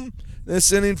come home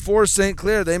this inning for St.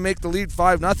 Clair. They make the lead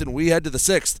 5-0. We head to the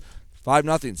 6th.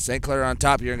 5-0. St. Clair on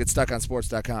top here and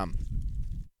GetStuckOnSports.com.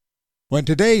 When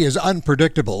today is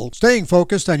unpredictable, staying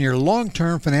focused on your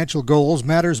long-term financial goals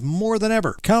matters more than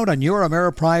ever. Count on your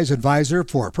Ameriprise advisor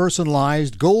for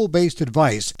personalized, goal-based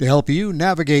advice to help you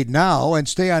navigate now and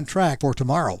stay on track for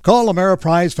tomorrow. Call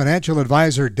Ameriprise financial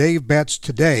advisor Dave Betts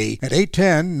today at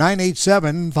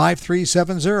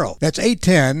 810-987-5370. That's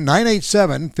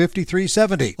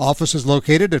 810-987-5370. Office is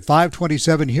located at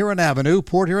 527 Huron Avenue,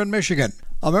 Port Huron, Michigan.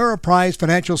 Ameriprise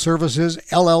Financial Services,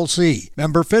 LLC,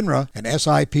 member FINRA and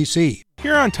SIPC.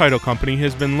 Huron Title Company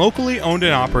has been locally owned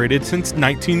and operated since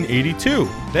 1982.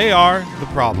 They are the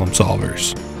problem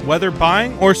solvers. Whether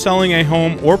buying or selling a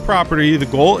home or property, the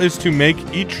goal is to make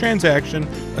each transaction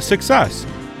a success.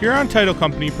 Huron Title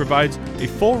Company provides a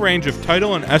full range of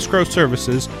title and escrow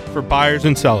services for buyers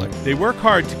and sellers. They work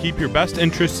hard to keep your best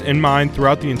interests in mind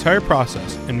throughout the entire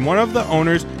process, and one of the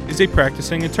owners is a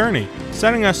practicing attorney,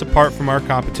 setting us apart from our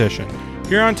competition.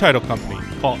 Huron Title Company.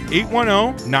 Call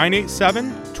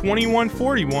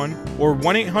 810-987-2141 or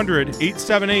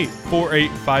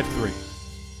 1-800-878-4853.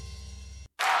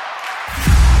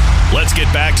 Let's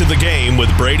get back to the game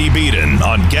with Brady Beaton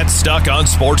on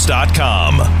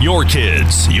GetStuckOnSports.com. Your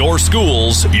kids, your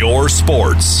schools, your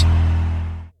sports.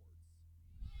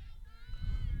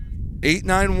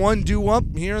 8-9-1 due up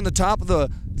here in the top of the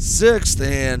 6th,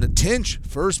 and Tinch,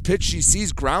 first pitch she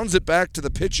sees, grounds it back to the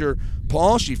pitcher,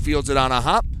 Paul. She fields it on a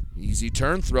hop. Easy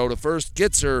turn, throw to first,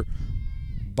 gets her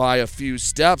by a few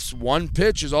steps. 1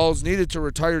 pitch is all is needed to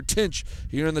retire Tinch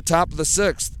here in the top of the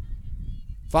 6th.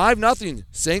 5-0.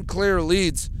 St. Clair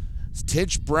leads.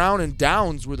 Tinch, Brown, and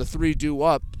Downs were the 3 due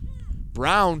up.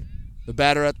 Brown, the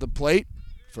batter at the plate.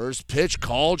 First pitch,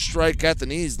 called strike at the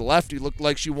knees. The lefty looked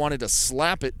like she wanted to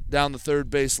slap it down the third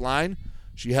base line.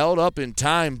 She held up in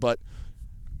time, but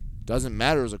doesn't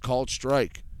matter. It was a called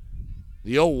strike.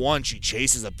 The 0-1, she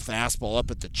chases a fastball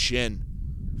up at the chin.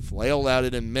 Flailed at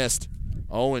it and missed.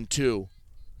 0-2.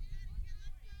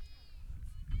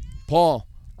 Paul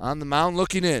on the mound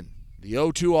looking in. The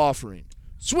 0-2 offering.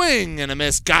 Swing and a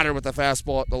miss. Got her with the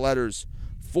fastball at the letters.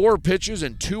 4 pitches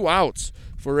and 2 outs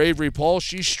for Avery Paul.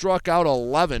 She struck out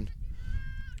 11.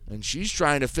 And she's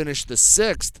trying to finish the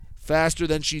 6th faster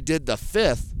than she did the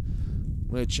 5th,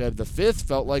 which the 5th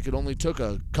felt like it only took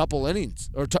a couple innings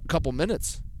or couple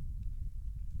minutes.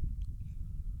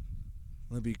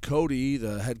 It'll be Cody,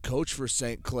 the head coach for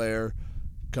St. Clair,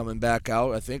 coming back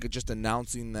out. I think just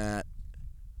announcing that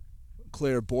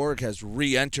Claire Borg has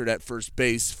re-entered at first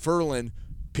base. Furlan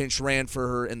pinch ran for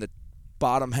her in the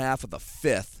bottom half of the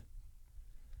fifth.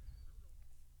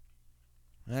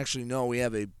 Actually, no, we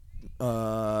have a...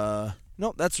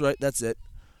 nope, that's right. That's it.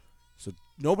 So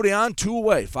nobody on, 2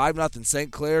 away. 5-0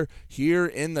 St. Clair here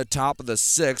in the top of the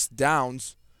sixth.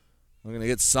 Downs. We're going to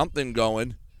get something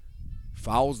going.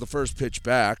 Fouls the first pitch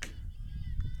back.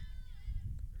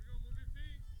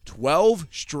 12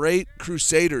 straight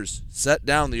Crusaders set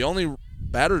down. The only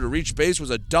batter to reach base was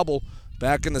a double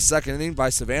back in the second inning by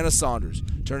Savannah Saunders.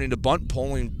 Turning to bunt,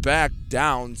 pulling back.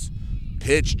 Downs.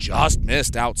 Pitch just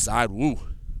missed outside. Woo.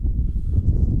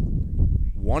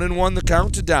 1-1 the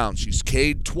count to Downs. She's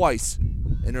K'd twice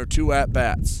in her 2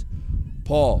 at-bats.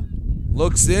 Paul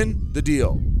looks in, the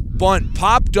deal. Bunt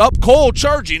popped up, Cole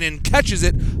charging and catches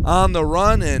it on the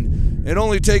run, and it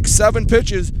only takes 7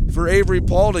 pitches for Avery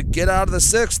Paul to get out of the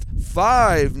sixth.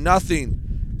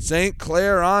 5-0. St.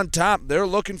 Clair on top. They're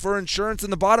looking for insurance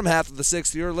in the bottom half of the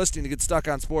sixth. You're listening to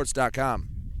GetStuckOnSports.com.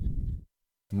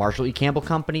 Marshall E. Campbell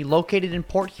Company, located in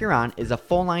Port Huron, is a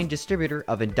full-line distributor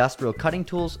of industrial cutting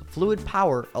tools, fluid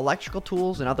power, electrical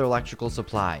tools, and other electrical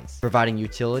supplies, providing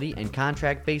utility and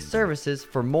contract-based services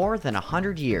for more than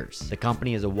 100 years. The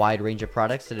company has a wide range of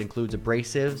products that includes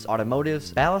abrasives,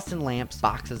 automotives, ballast and lamps,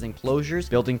 boxes and closures,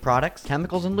 building products,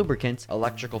 chemicals and lubricants,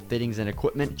 electrical fittings and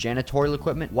equipment, janitorial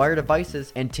equipment, wire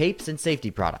devices, and tapes and safety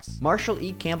products. Marshall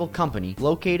E. Campbell Company,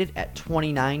 located at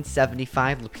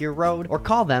 2975 Lapeer Road, or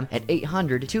call them at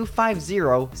 800-250-7520.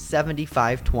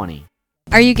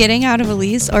 Are you getting out of a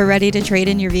lease or ready to trade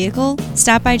in your vehicle?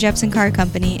 Stop by Jepson Car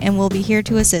Company and we'll be here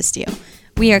to assist you.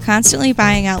 We are constantly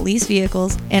buying out leased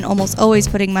vehicles and almost always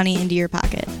putting money into your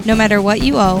pocket. No matter what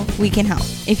you owe, we can help.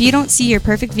 If you don't see your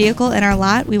perfect vehicle in our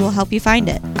lot, we will help you find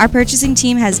it. Our purchasing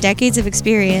team has decades of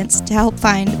experience to help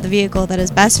find the vehicle that is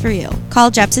best for you.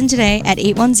 Call Jepson today at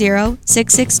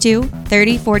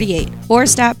 810-662-3048 or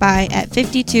stop by at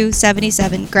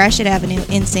 5277 Gratiot Avenue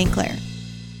in St. Clair.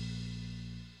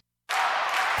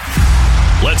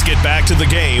 Let's get back to the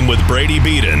game with Brady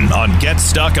Beaton on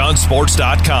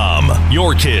GetStuckOnSports.com.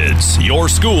 Your kids, your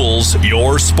schools,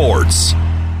 your sports.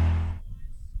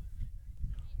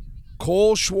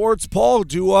 Cole, Schwartz, Paul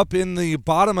due up in the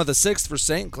bottom of the sixth for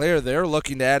St. Clair. They're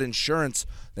looking to add insurance.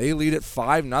 They lead at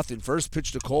 5-0. First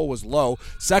pitch to Cole was low.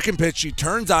 Second pitch, she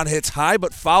turns on, hits high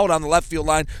but fouled on the left field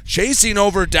line, chasing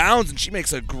over Downs, and she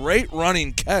makes a great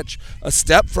running catch. A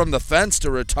step from the fence to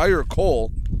retire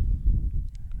Cole.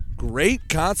 Great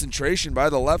concentration by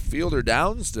the left fielder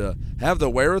Downs to have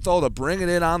the wherewithal to bring it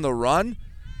in on the run.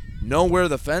 Know where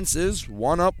the fence is.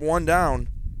 1 up, 1 down.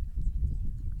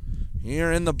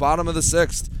 Here in the bottom of the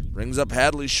sixth. Brings up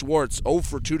Hadley Schwartz. 0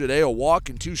 for 2 today. A walk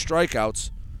and 2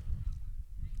 strikeouts.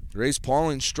 Grace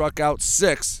Pauling struck out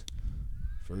 6.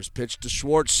 First pitch to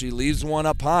Schwartz. She leaves one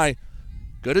up high.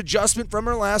 Good adjustment from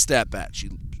her last at-bat. She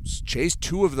chased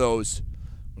 2 of those,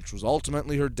 which was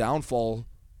ultimately her downfall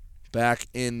back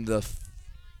in the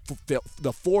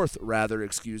fourth,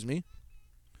 excuse me.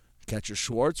 Catcher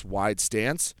Schwartz, wide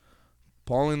stance.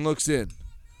 Pauling looks in.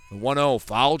 The 1-0,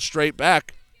 fouled straight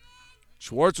back.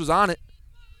 Schwartz was on it.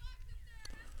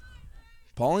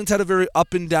 Pauling's had a very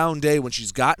up and down day. When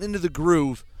she's gotten into the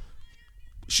groove,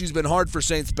 she's been hard for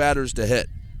Saints batters to hit.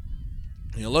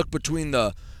 You look between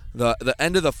the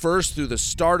end of the first through the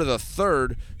start of the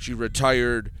third, she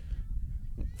retired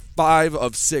 5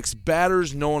 of 6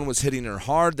 batters. No one was hitting her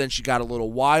hard. Then she got a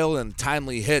little wild and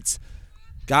timely hits.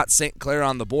 Got St. Clair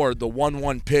on the board. The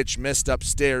 1-1 pitch missed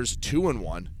upstairs,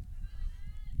 2-1.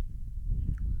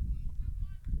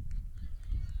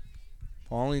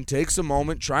 Pauling takes a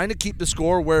moment, trying to keep the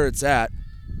score where it's at.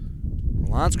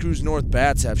 L'Anse Creuse North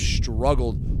bats have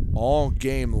struggled all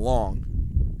game long.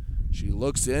 She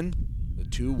looks in. The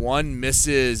 2-1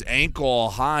 misses. Ankle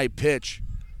high pitch.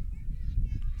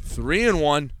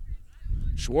 3-1.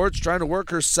 Schwartz trying to work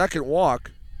her second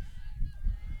walk.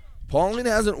 Pauling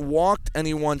hasn't walked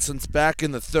anyone since back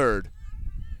in the third.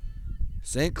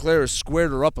 St. Clair has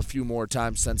squared her up a few more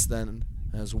times since then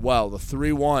as well. The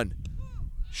 3-1.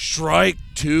 Strike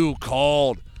 2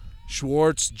 called.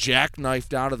 Schwartz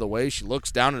jackknifed out of the way. She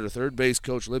looks down at her third base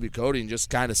coach, Libby Cody, and just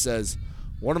kind of says,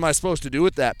 what am I supposed to do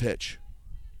with that pitch?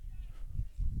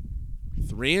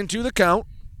 3-2 the count.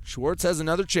 Schwartz has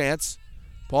another chance.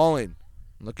 Pauling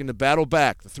looking to battle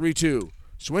back. The 3-2.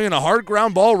 Swinging a hard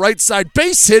ground ball right side.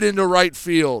 Base hit into right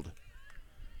field.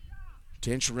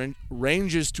 Tinch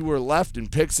ranges to her left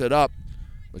and picks it up.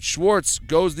 But Schwartz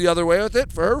goes the other way with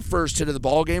it for her first hit of the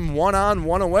ball game. 1 on,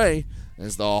 1 away.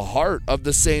 As the heart of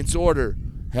the Saints order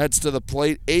heads to the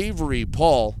plate, Avery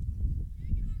Paul.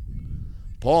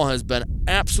 Paul has been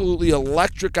absolutely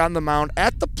electric on the mound,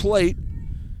 at the plate,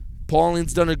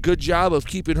 Pauline's done a good job of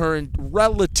keeping her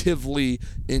relatively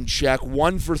in check.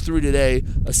 1 for 3 today,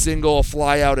 a single, a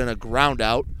fly out, and a ground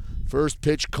out. First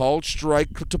pitch called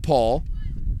strike to Paul.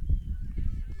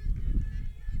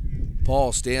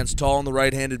 Paul stands tall in the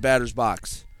right-handed batter's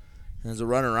box. As a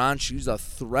runner on, she's a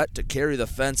threat to carry the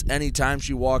fence anytime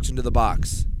she walks into the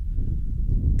box.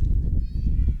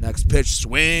 Next pitch,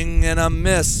 swing and a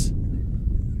miss.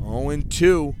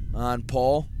 0-2 on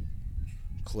Paul.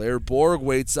 Claire Borg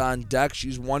waits on deck.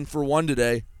 She's 1 for 1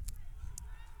 today.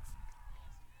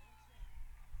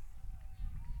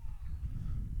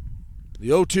 The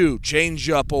 0-2,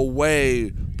 changeup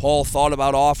away. Paul thought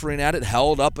about offering at it,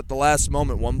 held up at the last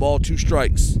moment. 1 ball, 2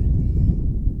 strikes.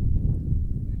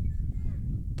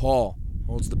 Paul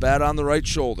holds the bat on the right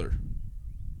shoulder.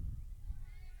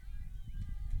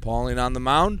 Pauling on the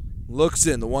mound, looks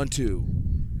in, the 1-2.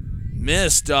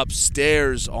 Missed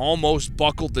upstairs, almost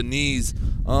buckled the knees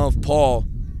of Paul.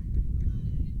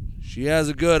 She has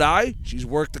a good eye. She's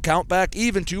worked the count back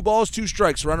even. 2 balls, 2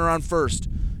 strikes, runner on first.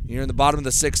 Here in the bottom of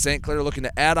the 6th, St. Clair looking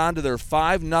to add on to their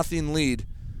 5-0 lead.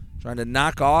 Trying to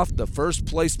knock off the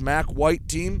first-place Mac White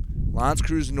team, L'Anse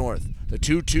Creuse North. The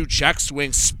 2-2 check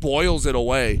swing spoils it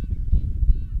away.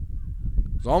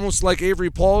 It's almost like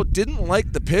Avery Paul didn't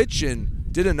like the pitch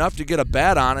and did enough to get a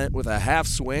bat on it with a half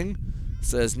swing.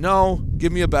 Says, no,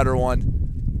 give me a better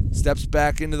one. Steps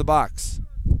back into the box.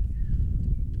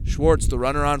 Schwartz, the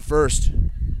runner on first.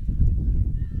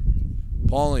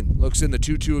 Pauling looks in, the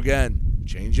 2-2 again.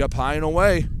 Change up high and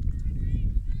away.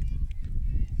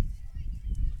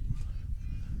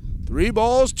 3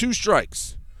 balls, 2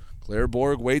 strikes. Claire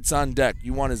Borg waits on deck.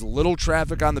 You want as little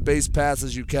traffic on the base pass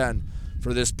as you can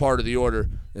for this part of the order.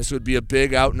 This would be a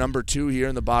big out number 2 here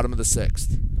in the bottom of the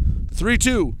 6th.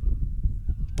 3-2.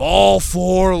 Ball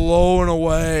 4, low and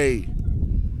away.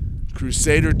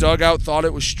 Crusader dugout thought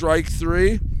it was strike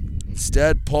 3.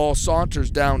 Instead, Paul saunters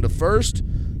down to first.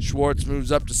 Schwartz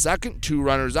moves up to second. 2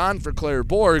 runners on for Claire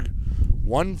Borg.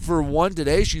 1 for 1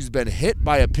 today. She's been hit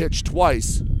by a pitch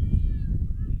twice.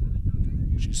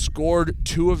 She scored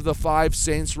 2 of the 5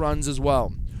 Saints runs as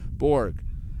well. Borg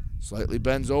slightly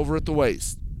bends over at the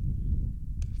waist.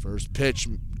 First pitch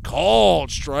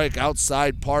called strike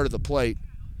outside part of the plate.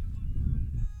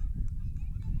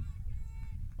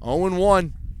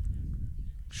 0-1.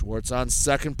 Schwartz on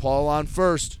second, Paul on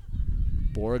first.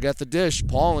 Borg at the dish.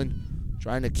 Pauling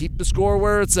trying to keep the score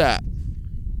where it's at.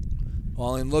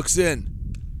 Pauling looks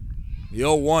in. The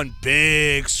 0-1,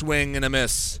 big swing and a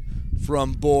miss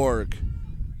from Borg.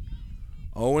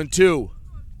 0-2.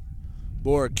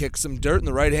 Borg kicks some dirt in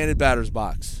the right-handed batter's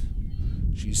box.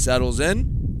 She settles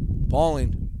in.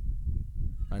 Pauling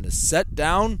trying to set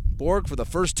down Borg for the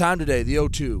first time today. The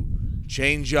 0-2.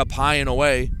 Change up high and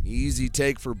away. Easy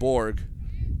take for Borg.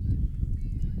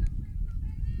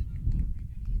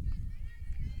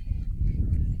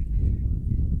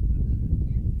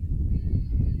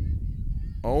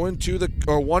 Oh and 2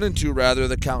 1-2 rather,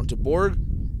 the count to Borg.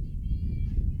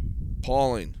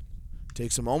 Pauling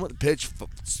takes a moment. The pitch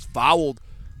fouled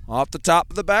off the top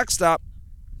of the backstop.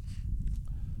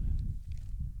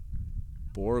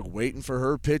 Borg waiting for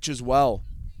her pitch as well.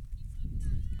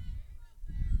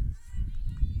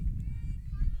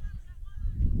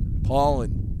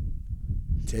 Pauling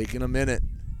taking a minute.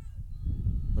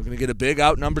 Looking to get a big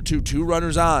out number 2. 2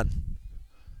 runners on.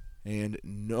 And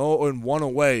 1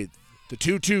 away. The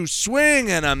 2-2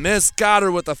 swing and a miss. Got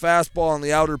her with the fastball on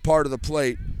the outer part of the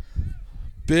plate.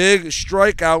 Big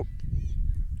strikeout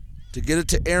to get it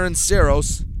to Erin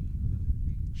Saros.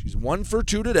 She's 1 for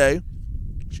 2 today.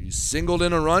 She's singled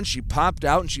in a run. She popped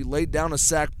out and she laid down a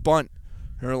sac bunt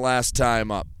her last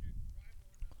time up.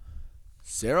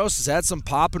 Saros has had some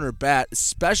pop in her bat,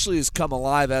 especially has come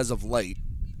alive as of late.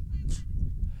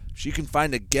 If she can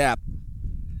find a gap,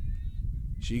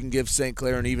 she can give St.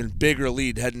 Clair an even bigger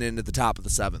lead heading into the top of the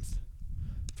 7th.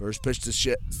 First pitch to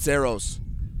Saros.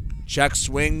 Check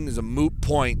swing is a moot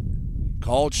point.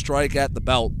 Called strike at the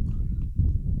belt.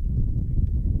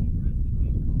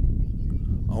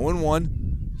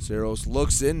 0-1. Saros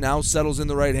looks in, now settles in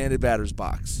the right-handed batter's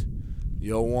box. The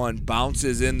 0-1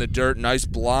 bounces in the dirt. Nice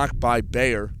block by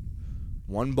Bayer.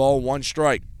 1 ball, 1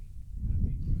 strike.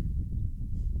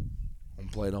 Home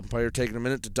plate umpire taking a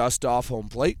minute to dust off home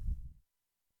plate.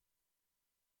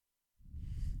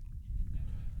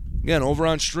 Again, over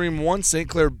on Stream 1, St.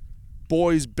 Clair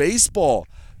boys baseball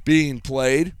being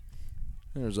played.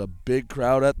 There's a big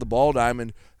crowd at the Ball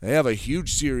Diamond. They have a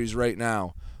huge series right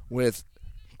now with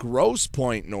Grosse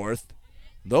Pointe North.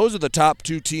 Those are the top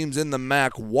 2 teams in the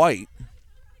MAC White.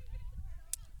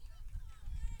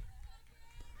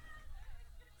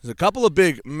 There's a couple of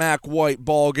big MAC White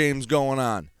ball games going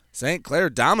on. St. Clair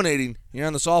dominating here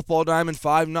on the softball diamond,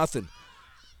 5-0.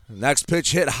 Next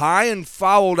pitch hit high and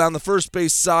fouled on the first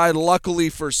base side. Luckily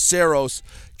for Saros,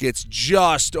 gets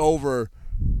just over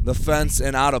the fence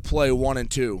and out of play,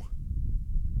 1-2.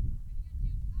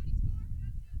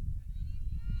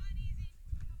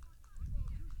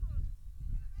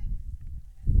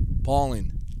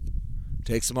 Pauling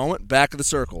takes a moment, back of the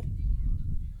circle.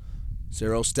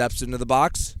 Saros steps into the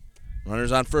box.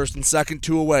 Runners on first and second,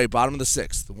 2 away, bottom of the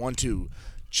 6th. 1-2.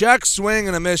 Check, swing,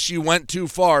 and a miss. She went too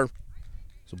far.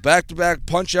 So back-to-back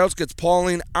punch-outs gets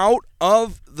Pauling out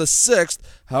of the 6th.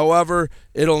 However,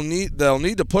 they'll need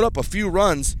to put up a few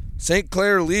runs. St.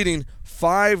 Clair leading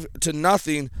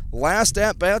 5-0. Last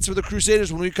at-bats for the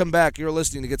Crusaders when we come back. You're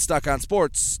listening to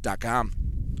GetStuckOnSports.com.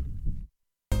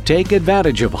 Take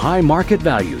advantage of high market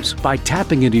values by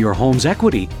tapping into your home's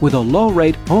equity with a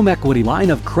low-rate home equity line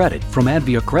of credit from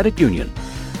Advia Credit Union.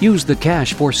 Use the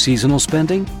cash for seasonal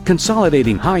spending,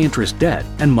 consolidating high-interest debt,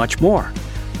 and much more.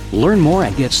 Learn more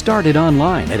and get started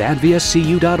online at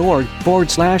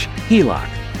adviacu.org/HELOC.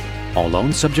 All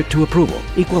loans subject to approval.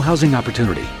 Equal housing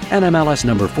opportunity. NMLS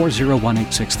number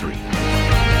 401863.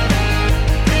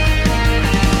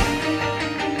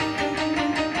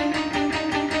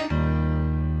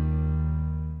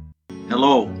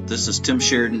 Hello, this is Tim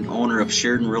Sheridan, owner of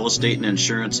Sheridan Real Estate and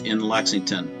Insurance in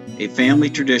Lexington, a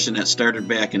family tradition that started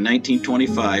back in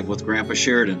 1925 with Grandpa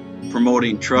Sheridan.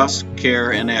 Promoting trust,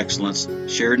 care, and excellence,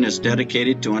 Sheridan is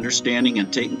dedicated to understanding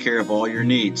and taking care of all your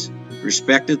needs.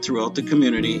 Respected throughout the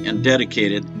community and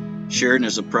dedicated, Sheridan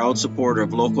is a proud supporter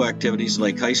of local activities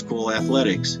like high school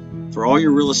athletics. For all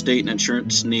your real estate and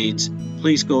insurance needs,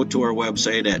 please go to our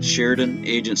website at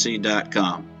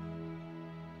SheridanAgency.com.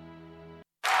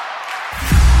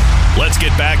 Let's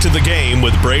get back to the game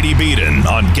with Brady Beaton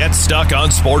on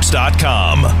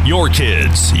GetStuckOnSports.com. Your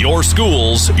kids, your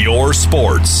schools, your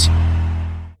sports.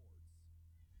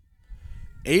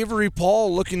 Avery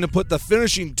Paul looking to put the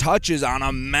finishing touches on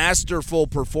a masterful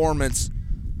performance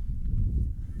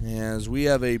as we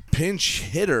have a pinch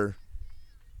hitter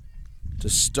to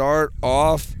start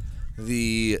off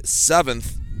the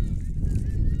 7th.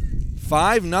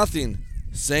 5-0.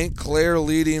 St. Clair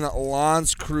leading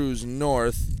L'Anse Creuse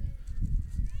North.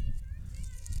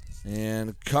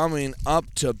 And coming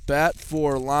up to bat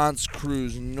for L'Anse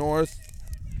Creuse North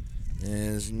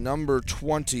is number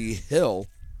 20, Hill.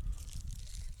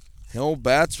 Hill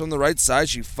bats from the right side.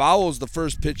 She follows the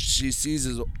first pitch she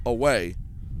sees away.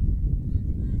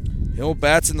 Hill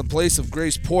bats in the place of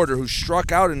Grace Porter, who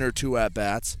struck out in her 2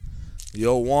 at-bats. The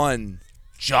 0-1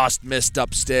 just missed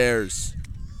upstairs.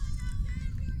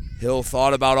 Hill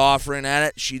thought about offering at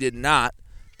it. She did not.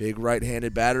 Big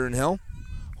right-handed batter in Hill.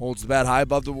 Holds the bat high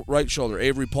above the right shoulder.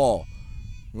 Avery Paul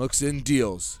looks in,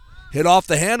 deals. Hit off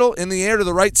the handle, in the air to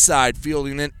the right side,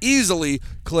 fielding it easily.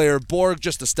 Claire Borg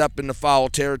just a step into foul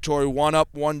territory. 1 up,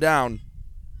 1 down.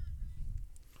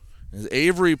 As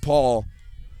Avery Paul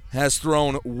has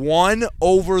thrown 1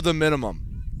 over the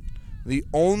minimum. The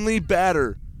only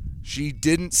batter she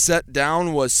didn't set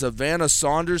down was Savannah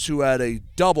Saunders, who had a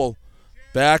double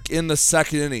back in the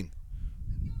 2nd inning.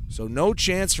 So no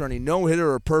chance for any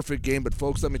no-hitter or perfect game, but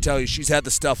folks, let me tell you, she's had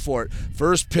the stuff for it.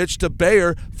 First pitch to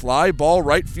Bayer, fly ball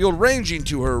right field ranging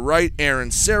to her right,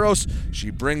 Aaron Saros. She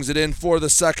brings it in for the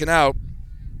 2nd out.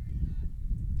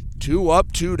 2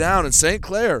 up, 2 down, and St.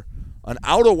 Clair an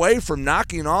out away from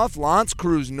knocking off L'Anse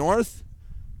Creuse North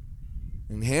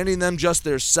and handing them just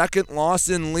their 2nd loss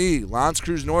in league. L'Anse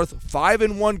Creuse North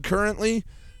 5-1 currently,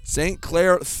 St.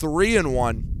 Clair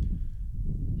 3-1.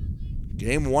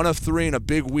 Game 1 of 3 in a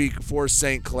big week for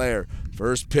St. Clair.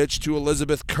 First pitch to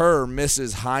Elizabeth Kerr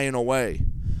misses high and away.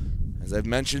 As I've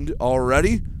mentioned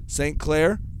already, St.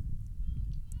 Clair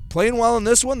playing well in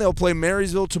this one. They'll play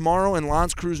Marysville tomorrow and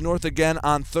L'Anse Creuse North again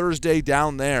on Thursday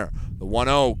down there. The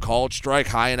 1-0 called strike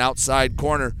high and outside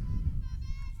corner.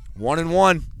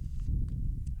 1-1.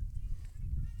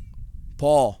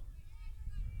 Paul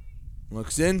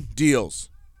looks in, deals.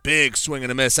 Big swing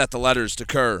and a miss at the letters to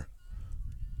Kerr.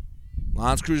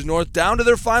 L'Anse Creuse North down to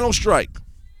their final strike.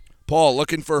 Paul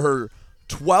looking for her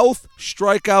 12th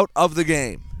strikeout of the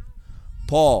game.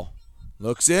 Paul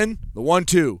looks in, the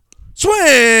 1-2.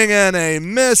 Swing and a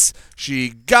miss. She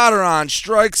got her on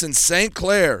strikes, and St.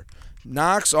 Clair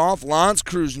knocks off L'Anse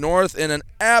Creuse North in an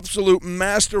absolute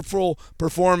masterful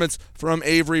performance from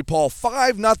Avery Paul.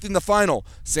 5-0 the final.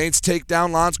 Saints take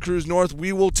down L'Anse Creuse North.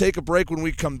 We will take a break. When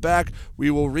we come back, we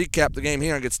will recap the game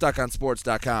here and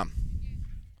GetStuckOnSports.com.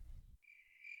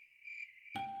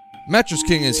 Mattress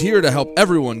King is here to help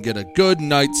everyone get a good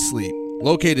night's sleep.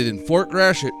 Located in Fort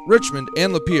Gratiot, Richmond,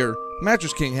 and Lapeer,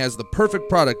 Mattress King has the perfect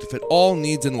product to fit all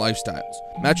needs and lifestyles.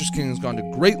 Mattress King has gone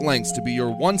to great lengths to be your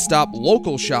one-stop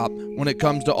local shop when it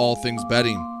comes to all things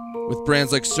bedding. With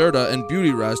brands like Serta and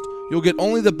Beauty Rest, you'll get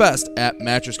only the best at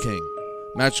Mattress King.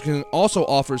 Mattress King also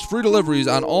offers free deliveries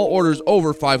on all orders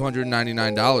over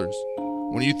 $599.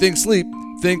 When you think sleep,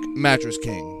 think Mattress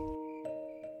King.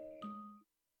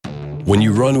 When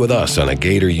you run with us on a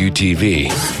Gator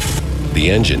UTV,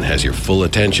 the engine has your full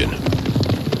attention.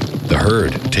 The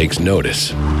herd takes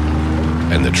notice.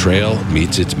 And the trail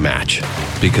meets its match.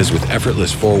 Because with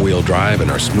effortless four-wheel drive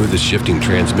and our smoothest shifting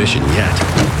transmission yet,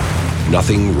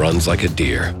 nothing runs like a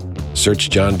deer. Search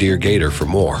John Deere Gator for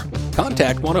more.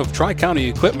 Contact one of Tri-County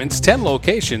Equipment's 10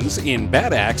 locations in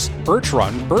Bad Axe, Birch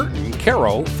Run, Burton,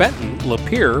 Caro, Fenton,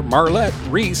 Lapeer, Marlette,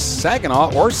 Reese,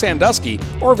 Saginaw, or Sandusky,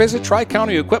 or visit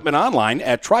Tri-County Equipment online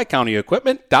at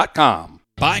tricountyequipment.com.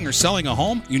 Buying or selling a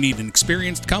home? You need an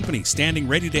experienced company standing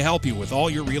ready to help you with all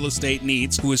your real estate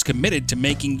needs, who is committed to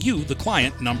making you the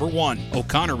client number one.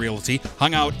 O'Connor Realty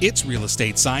hung out its real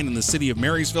estate sign in the city of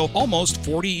Marysville almost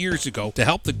 40 years ago to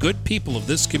help the good people of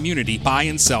this community buy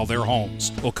and sell their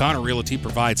homes. O'Connor Realty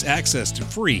provides access to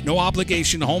free,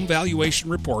 no-obligation home valuation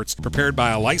reports prepared by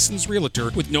a licensed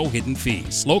realtor with no hidden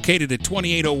fees. Located at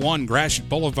 2801 Gratiot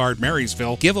Boulevard,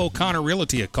 Marysville, give O'Connor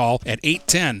Realty a call at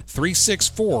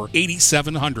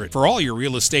 810-364-8700 for all your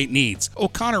real estate needs.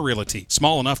 O'Connor Realty,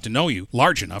 small enough to know you,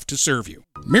 large enough to serve you.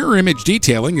 Mirror Image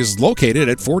Detailing is located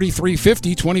at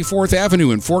 4350 24th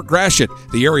Avenue in Fort Gratiot,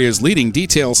 the area's leading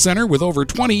detail center with over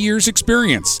 20 years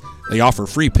experience. They offer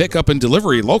free pickup and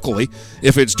delivery locally.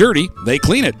 If it's dirty, they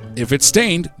clean it. If it's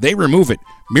stained, they remove it.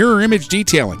 Mirror Image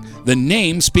Detailing. The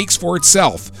name speaks for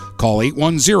itself. Call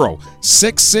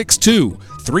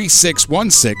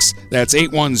 810-662-3616. That's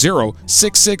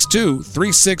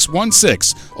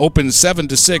 810-662-3616. Open 7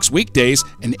 to 6 weekdays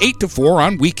and 8 to 4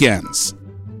 on weekends.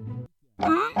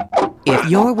 If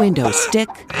your windows stick,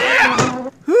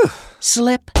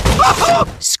 slip,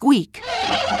 squeak,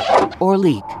 or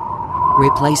leak,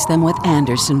 replace them with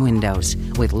Andersen windows.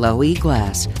 With low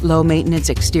E-glass, low maintenance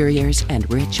exteriors, and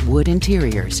rich wood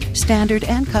interiors, standard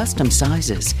and custom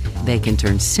sizes, they can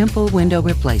turn simple window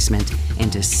replacement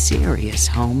into serious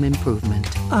home improvement.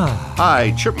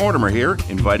 Hi, Chip Mortimer here,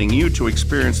 inviting you to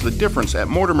experience the difference at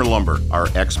Mortimer Lumber. Our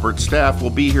expert staff will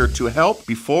be here to help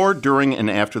before, during, and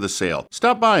after the sale.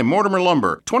 Stop by Mortimer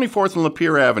Lumber, 24th and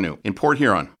Lapeer Avenue in Port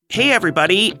Huron. Hey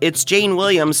everybody, it's Jane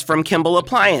Williams from Kimball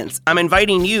Appliance. I'm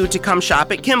inviting you to come shop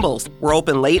at Kimball's. We're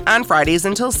open late on Fridays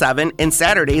until 7 and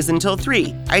Saturdays until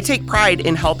 3. I take pride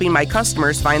in helping my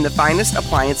customers find the finest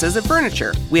appliances and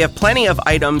furniture. We have plenty of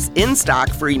items in stock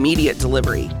for immediate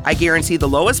delivery. I guarantee the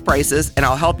lowest prices, and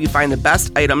I'll help you find the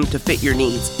best item to fit your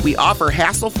needs. We offer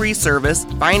hassle-free service,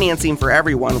 financing for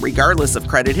everyone regardless of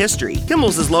credit history.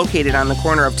 Kimball's is located on the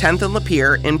corner of 10th and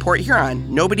Lapeer in Port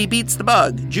Huron. Nobody beats the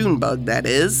bug, Junebug that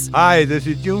is. Hi, this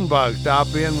is Junebug.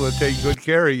 Stop in, we'll take good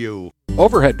care of you.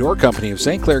 Overhead Door Company of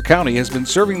St. Clair County has been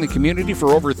serving the community for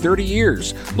over 30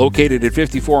 years. Located at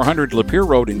 5400 Lapeer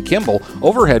Road in Kimball,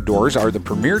 Overhead Doors are the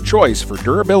premier choice for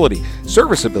durability,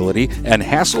 serviceability, and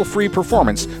hassle-free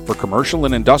performance for commercial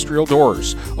and industrial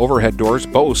doors. Overhead Doors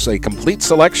boasts a complete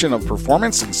selection of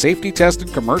performance and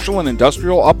safety-tested commercial and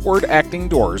industrial upward-acting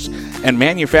doors and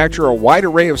manufacture a wide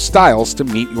array of styles to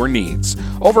meet your needs.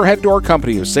 Overhead Door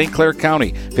Company of St. Clair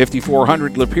County,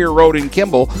 5400 Lapeer Road in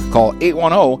Kimball. Call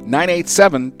 810-987-2185.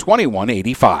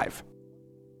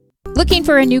 Looking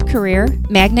for a new career?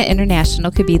 Magna International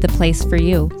could be the place for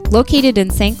you. Located in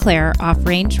St. Clair off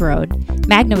Range Road,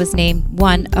 Magna was named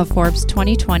one of Forbes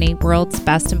 2020 World's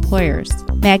Best Employers.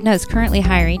 Magna is currently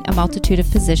hiring a multitude of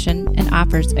positions and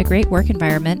offers a great work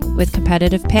environment with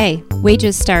competitive pay.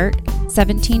 Wages start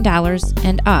 $17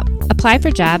 and up. Apply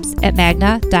for jobs at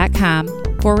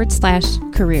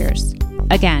magna.com/careers.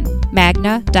 Again,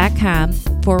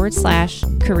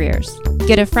 magna.com/careers.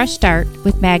 Get a fresh start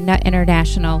with Magna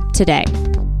International today.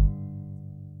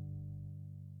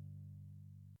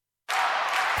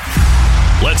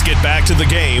 Let's get back to the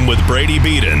game with Brady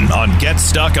Beaton on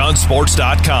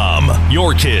GetStuckOnSports.com.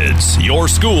 Your kids, your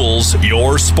schools,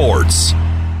 your sports.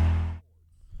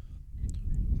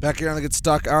 Back here on the Get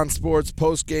Stuck on Sports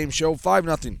post-game show,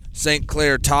 5-0. St.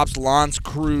 Clair tops L'Anse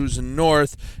Creuse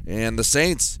North, and the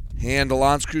Saints hand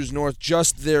L'Anse Creuse North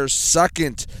just their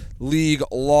second league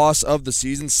loss of the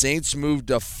season. Saints moved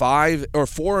to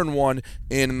 4-1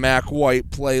 in Mac White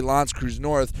play. L'Anse Creuse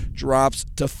North drops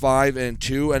to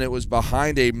 5-2, and it was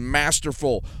behind a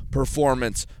masterful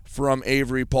performance from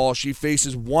Avery Paul. She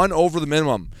faces one over the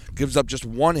minimum, gives up just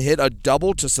one hit, a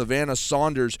double to Savannah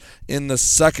Saunders in the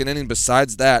second inning.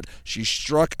 Besides that, she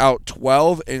struck out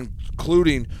 12 and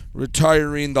including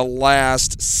retiring the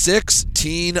last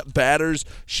 16 batters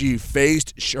she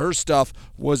faced. Her stuff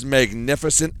was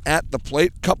magnificent at the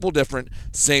plate. Couple different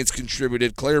Saints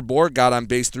contributed. Clair got on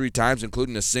base 3 times,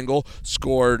 including a single,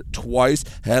 scored twice.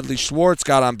 Hadley Schwartz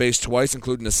got on base twice,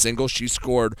 including a single. She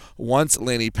scored once.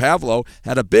 Laney Pavlo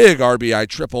had a big RBI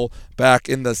triple back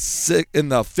in the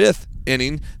 5th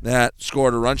inning that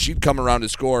scored a run. She'd come around to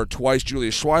score twice. Julia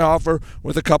Schweihofer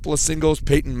with a couple of singles.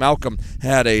 Peyton Malcolm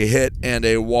had a hit and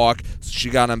a walk.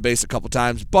 She got on base a couple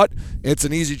times, but it's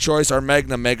an easy choice. Our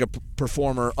mega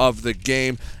performer of the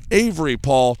game, Avery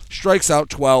Paul, strikes out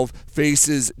 12,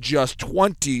 faces just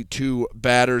 22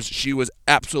 batters. She was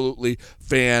absolutely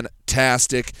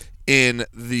fantastic in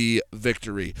the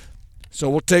victory. So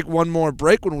we'll take one more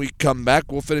break. When we come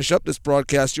back, we'll finish up this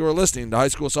broadcast. You're listening to high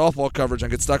school softball coverage on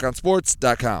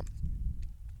GetStuckOnSports.com.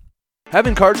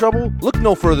 Having car trouble? Look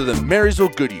no further than Marysville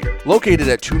Goodyear. Located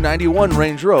at 291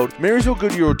 Range Road, Marysville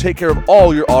Goodyear will take care of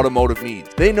all your automotive needs.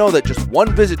 They know that just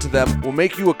one visit to them will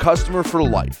make you a customer for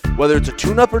life. Whether it's a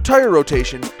tune-up or tire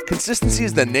rotation, consistency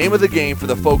is the name of the game for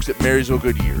the folks at Marysville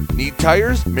Goodyear. Need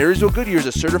tires? Marysville Goodyear is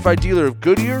a certified dealer of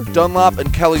Goodyear, Dunlop,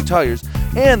 and Kelly tires,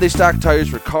 and they stock tires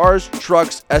for cars,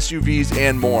 trucks, SUVs,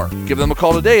 and more. Give them a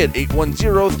call today at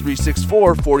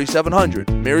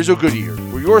 810-364-4700. Marysville Goodyear,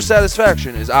 where your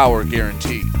satisfaction is our guarantee.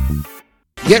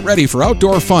 Get ready for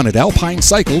outdoor fun at Alpine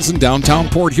Cycles in downtown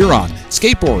Port Huron.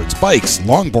 Skateboards, bikes,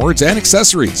 longboards, and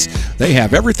accessories. They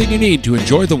have everything you need to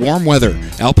enjoy the warm weather.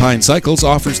 Alpine Cycles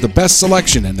offers the best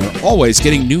selection, and they're always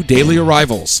getting new daily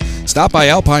arrivals. Stop by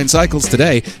Alpine Cycles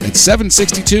today at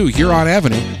 762 Huron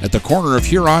Avenue at the corner of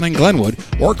Huron and Glenwood,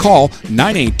 or call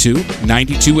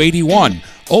 982-9281.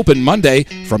 Open Monday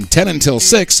from 10 until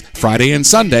 6, Friday and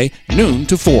Sunday, noon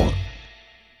to 4.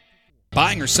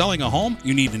 Buying or selling a home?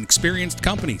 You need an experienced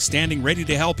company standing ready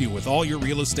to help you with all your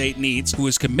real estate needs, who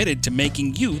is committed to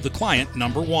making you the client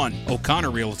number one.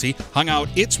 O'Connor Realty hung out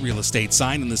its real estate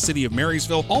sign in the city of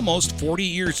Marysville almost 40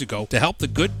 years ago to help the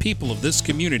good people of this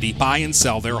community buy and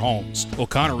sell their homes.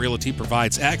 O'Connor Realty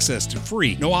provides access to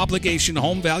free, no-obligation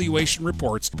home valuation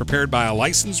reports prepared by a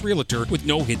licensed realtor with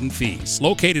no hidden fees.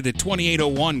 Located at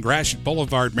 2801 Gratiot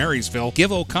Boulevard, Marysville,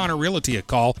 give O'Connor Realty a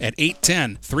call at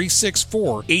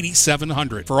 810-364-8700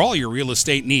 for all your real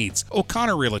estate needs.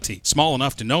 O'Connor Realty, small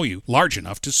enough to know you, large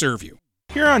enough to serve you.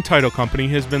 Huron Title Company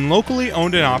has been locally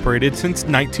owned and operated since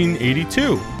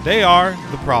 1982. They are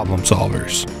the problem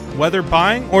solvers. Whether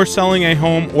buying or selling a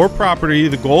home or property,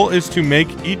 the goal is to make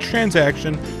each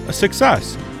transaction a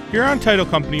success. Huron Title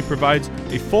Company provides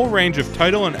a full range of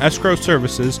title and escrow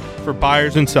services for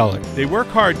buyers and sellers. They work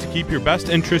hard to keep your best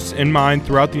interests in mind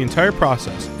throughout the entire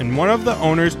process, and one of the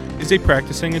owners is a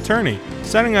practicing attorney,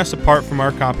 setting us apart from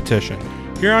our competition.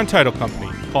 Huron Title Company.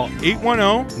 Call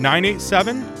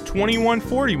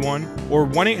 810-987-2141 or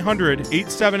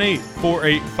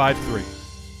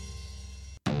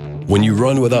 1-800-878-4853. When you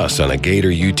run with us on a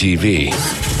Gator UTV,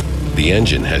 the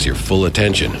engine has your full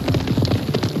attention.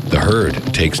 The herd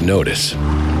takes notice,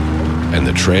 and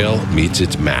the trail meets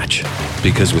its match.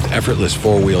 Because with effortless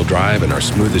four-wheel drive and our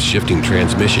smoothest shifting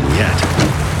transmission yet,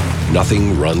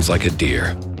 nothing runs like a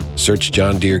deer. Search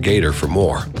John Deere Gator for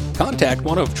more. Contact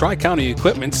one of Tri-County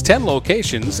Equipment's 10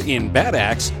 locations in Bad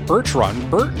Axe, Birch Run,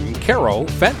 Burton, Caro,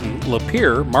 Fenton,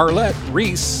 Lapeer, Marlette,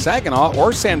 Reese, Saginaw,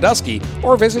 or Sandusky,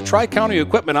 or visit Tri-County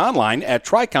Equipment online at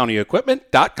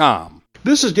tricountyequipment.com.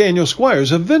 This is Daniel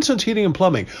Squires of Vincent's Heating and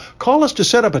Plumbing. Call us to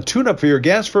set up a tune-up for your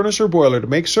gas furnace or boiler to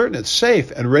make certain it's safe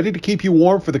and ready to keep you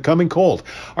warm for the coming cold.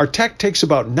 Our tech takes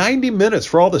about 90 minutes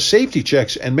for all the safety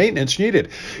checks and maintenance needed.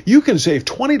 You can save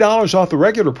 $20 off the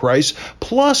regular price,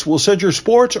 plus we'll send your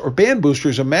sports or band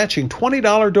boosters a matching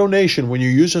 $20 donation when you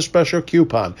use a special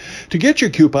coupon. To get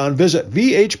your coupon, visit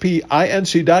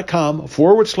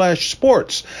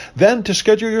vhpinc.com/sports. Then to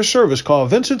schedule your service, call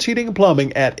Vincent's Heating and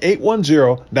Plumbing at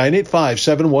 810-985-7103.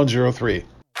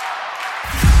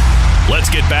 Let's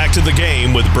get back to the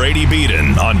game with Brady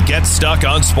Beaton on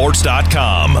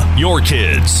GetStuckOnSports.com. Your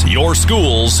kids, your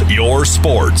schools, your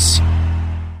sports.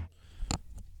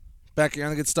 Back here on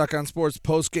the Get Stuck on Sports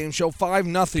post-game show,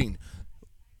 5-0.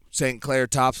 St. Clair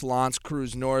tops L'Anse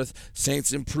Creuse North.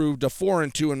 Saints improved to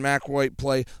 4-2 in Mac White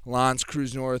play. L'Anse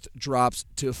Creuse North drops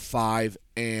to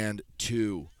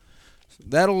 5-2.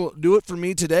 That'll do it for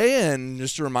me today, and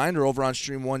just a reminder, over on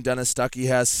Stream 1, Dennis Stuckey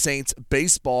has Saints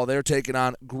baseball. They're taking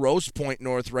on Grosse Pointe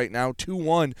North right now,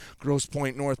 2-1. Grosse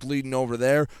Pointe North leading over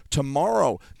there.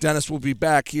 Tomorrow, Dennis will be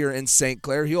back here in St.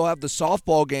 Clair. He'll have the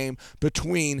softball game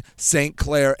between St.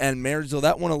 Clair and Marysville.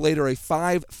 That one later, a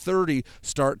 5:30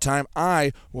 start time.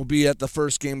 I will be at the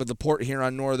first game of the Port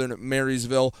Huron Northern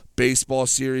Marysville baseball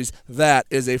series. That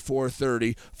is a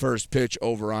 4:30 first pitch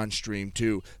over on Stream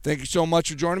 2. Thank you so much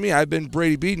for joining me. I've been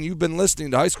Brady Beaton. You've been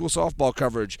listening to high school softball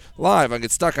coverage live on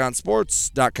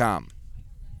GetStuckOnSports.com.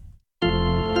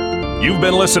 You've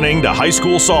been listening to High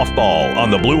School Softball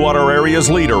on the Blue Water Area's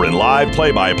leader in live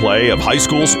play-by-play of high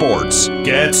school sports.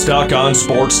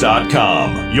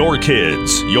 GetStuckOnSports.com. Your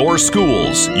kids, your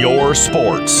schools, your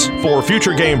sports. For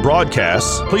future game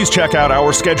broadcasts, please check out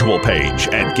our schedule page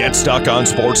at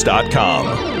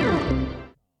GetStuckOnSports.com.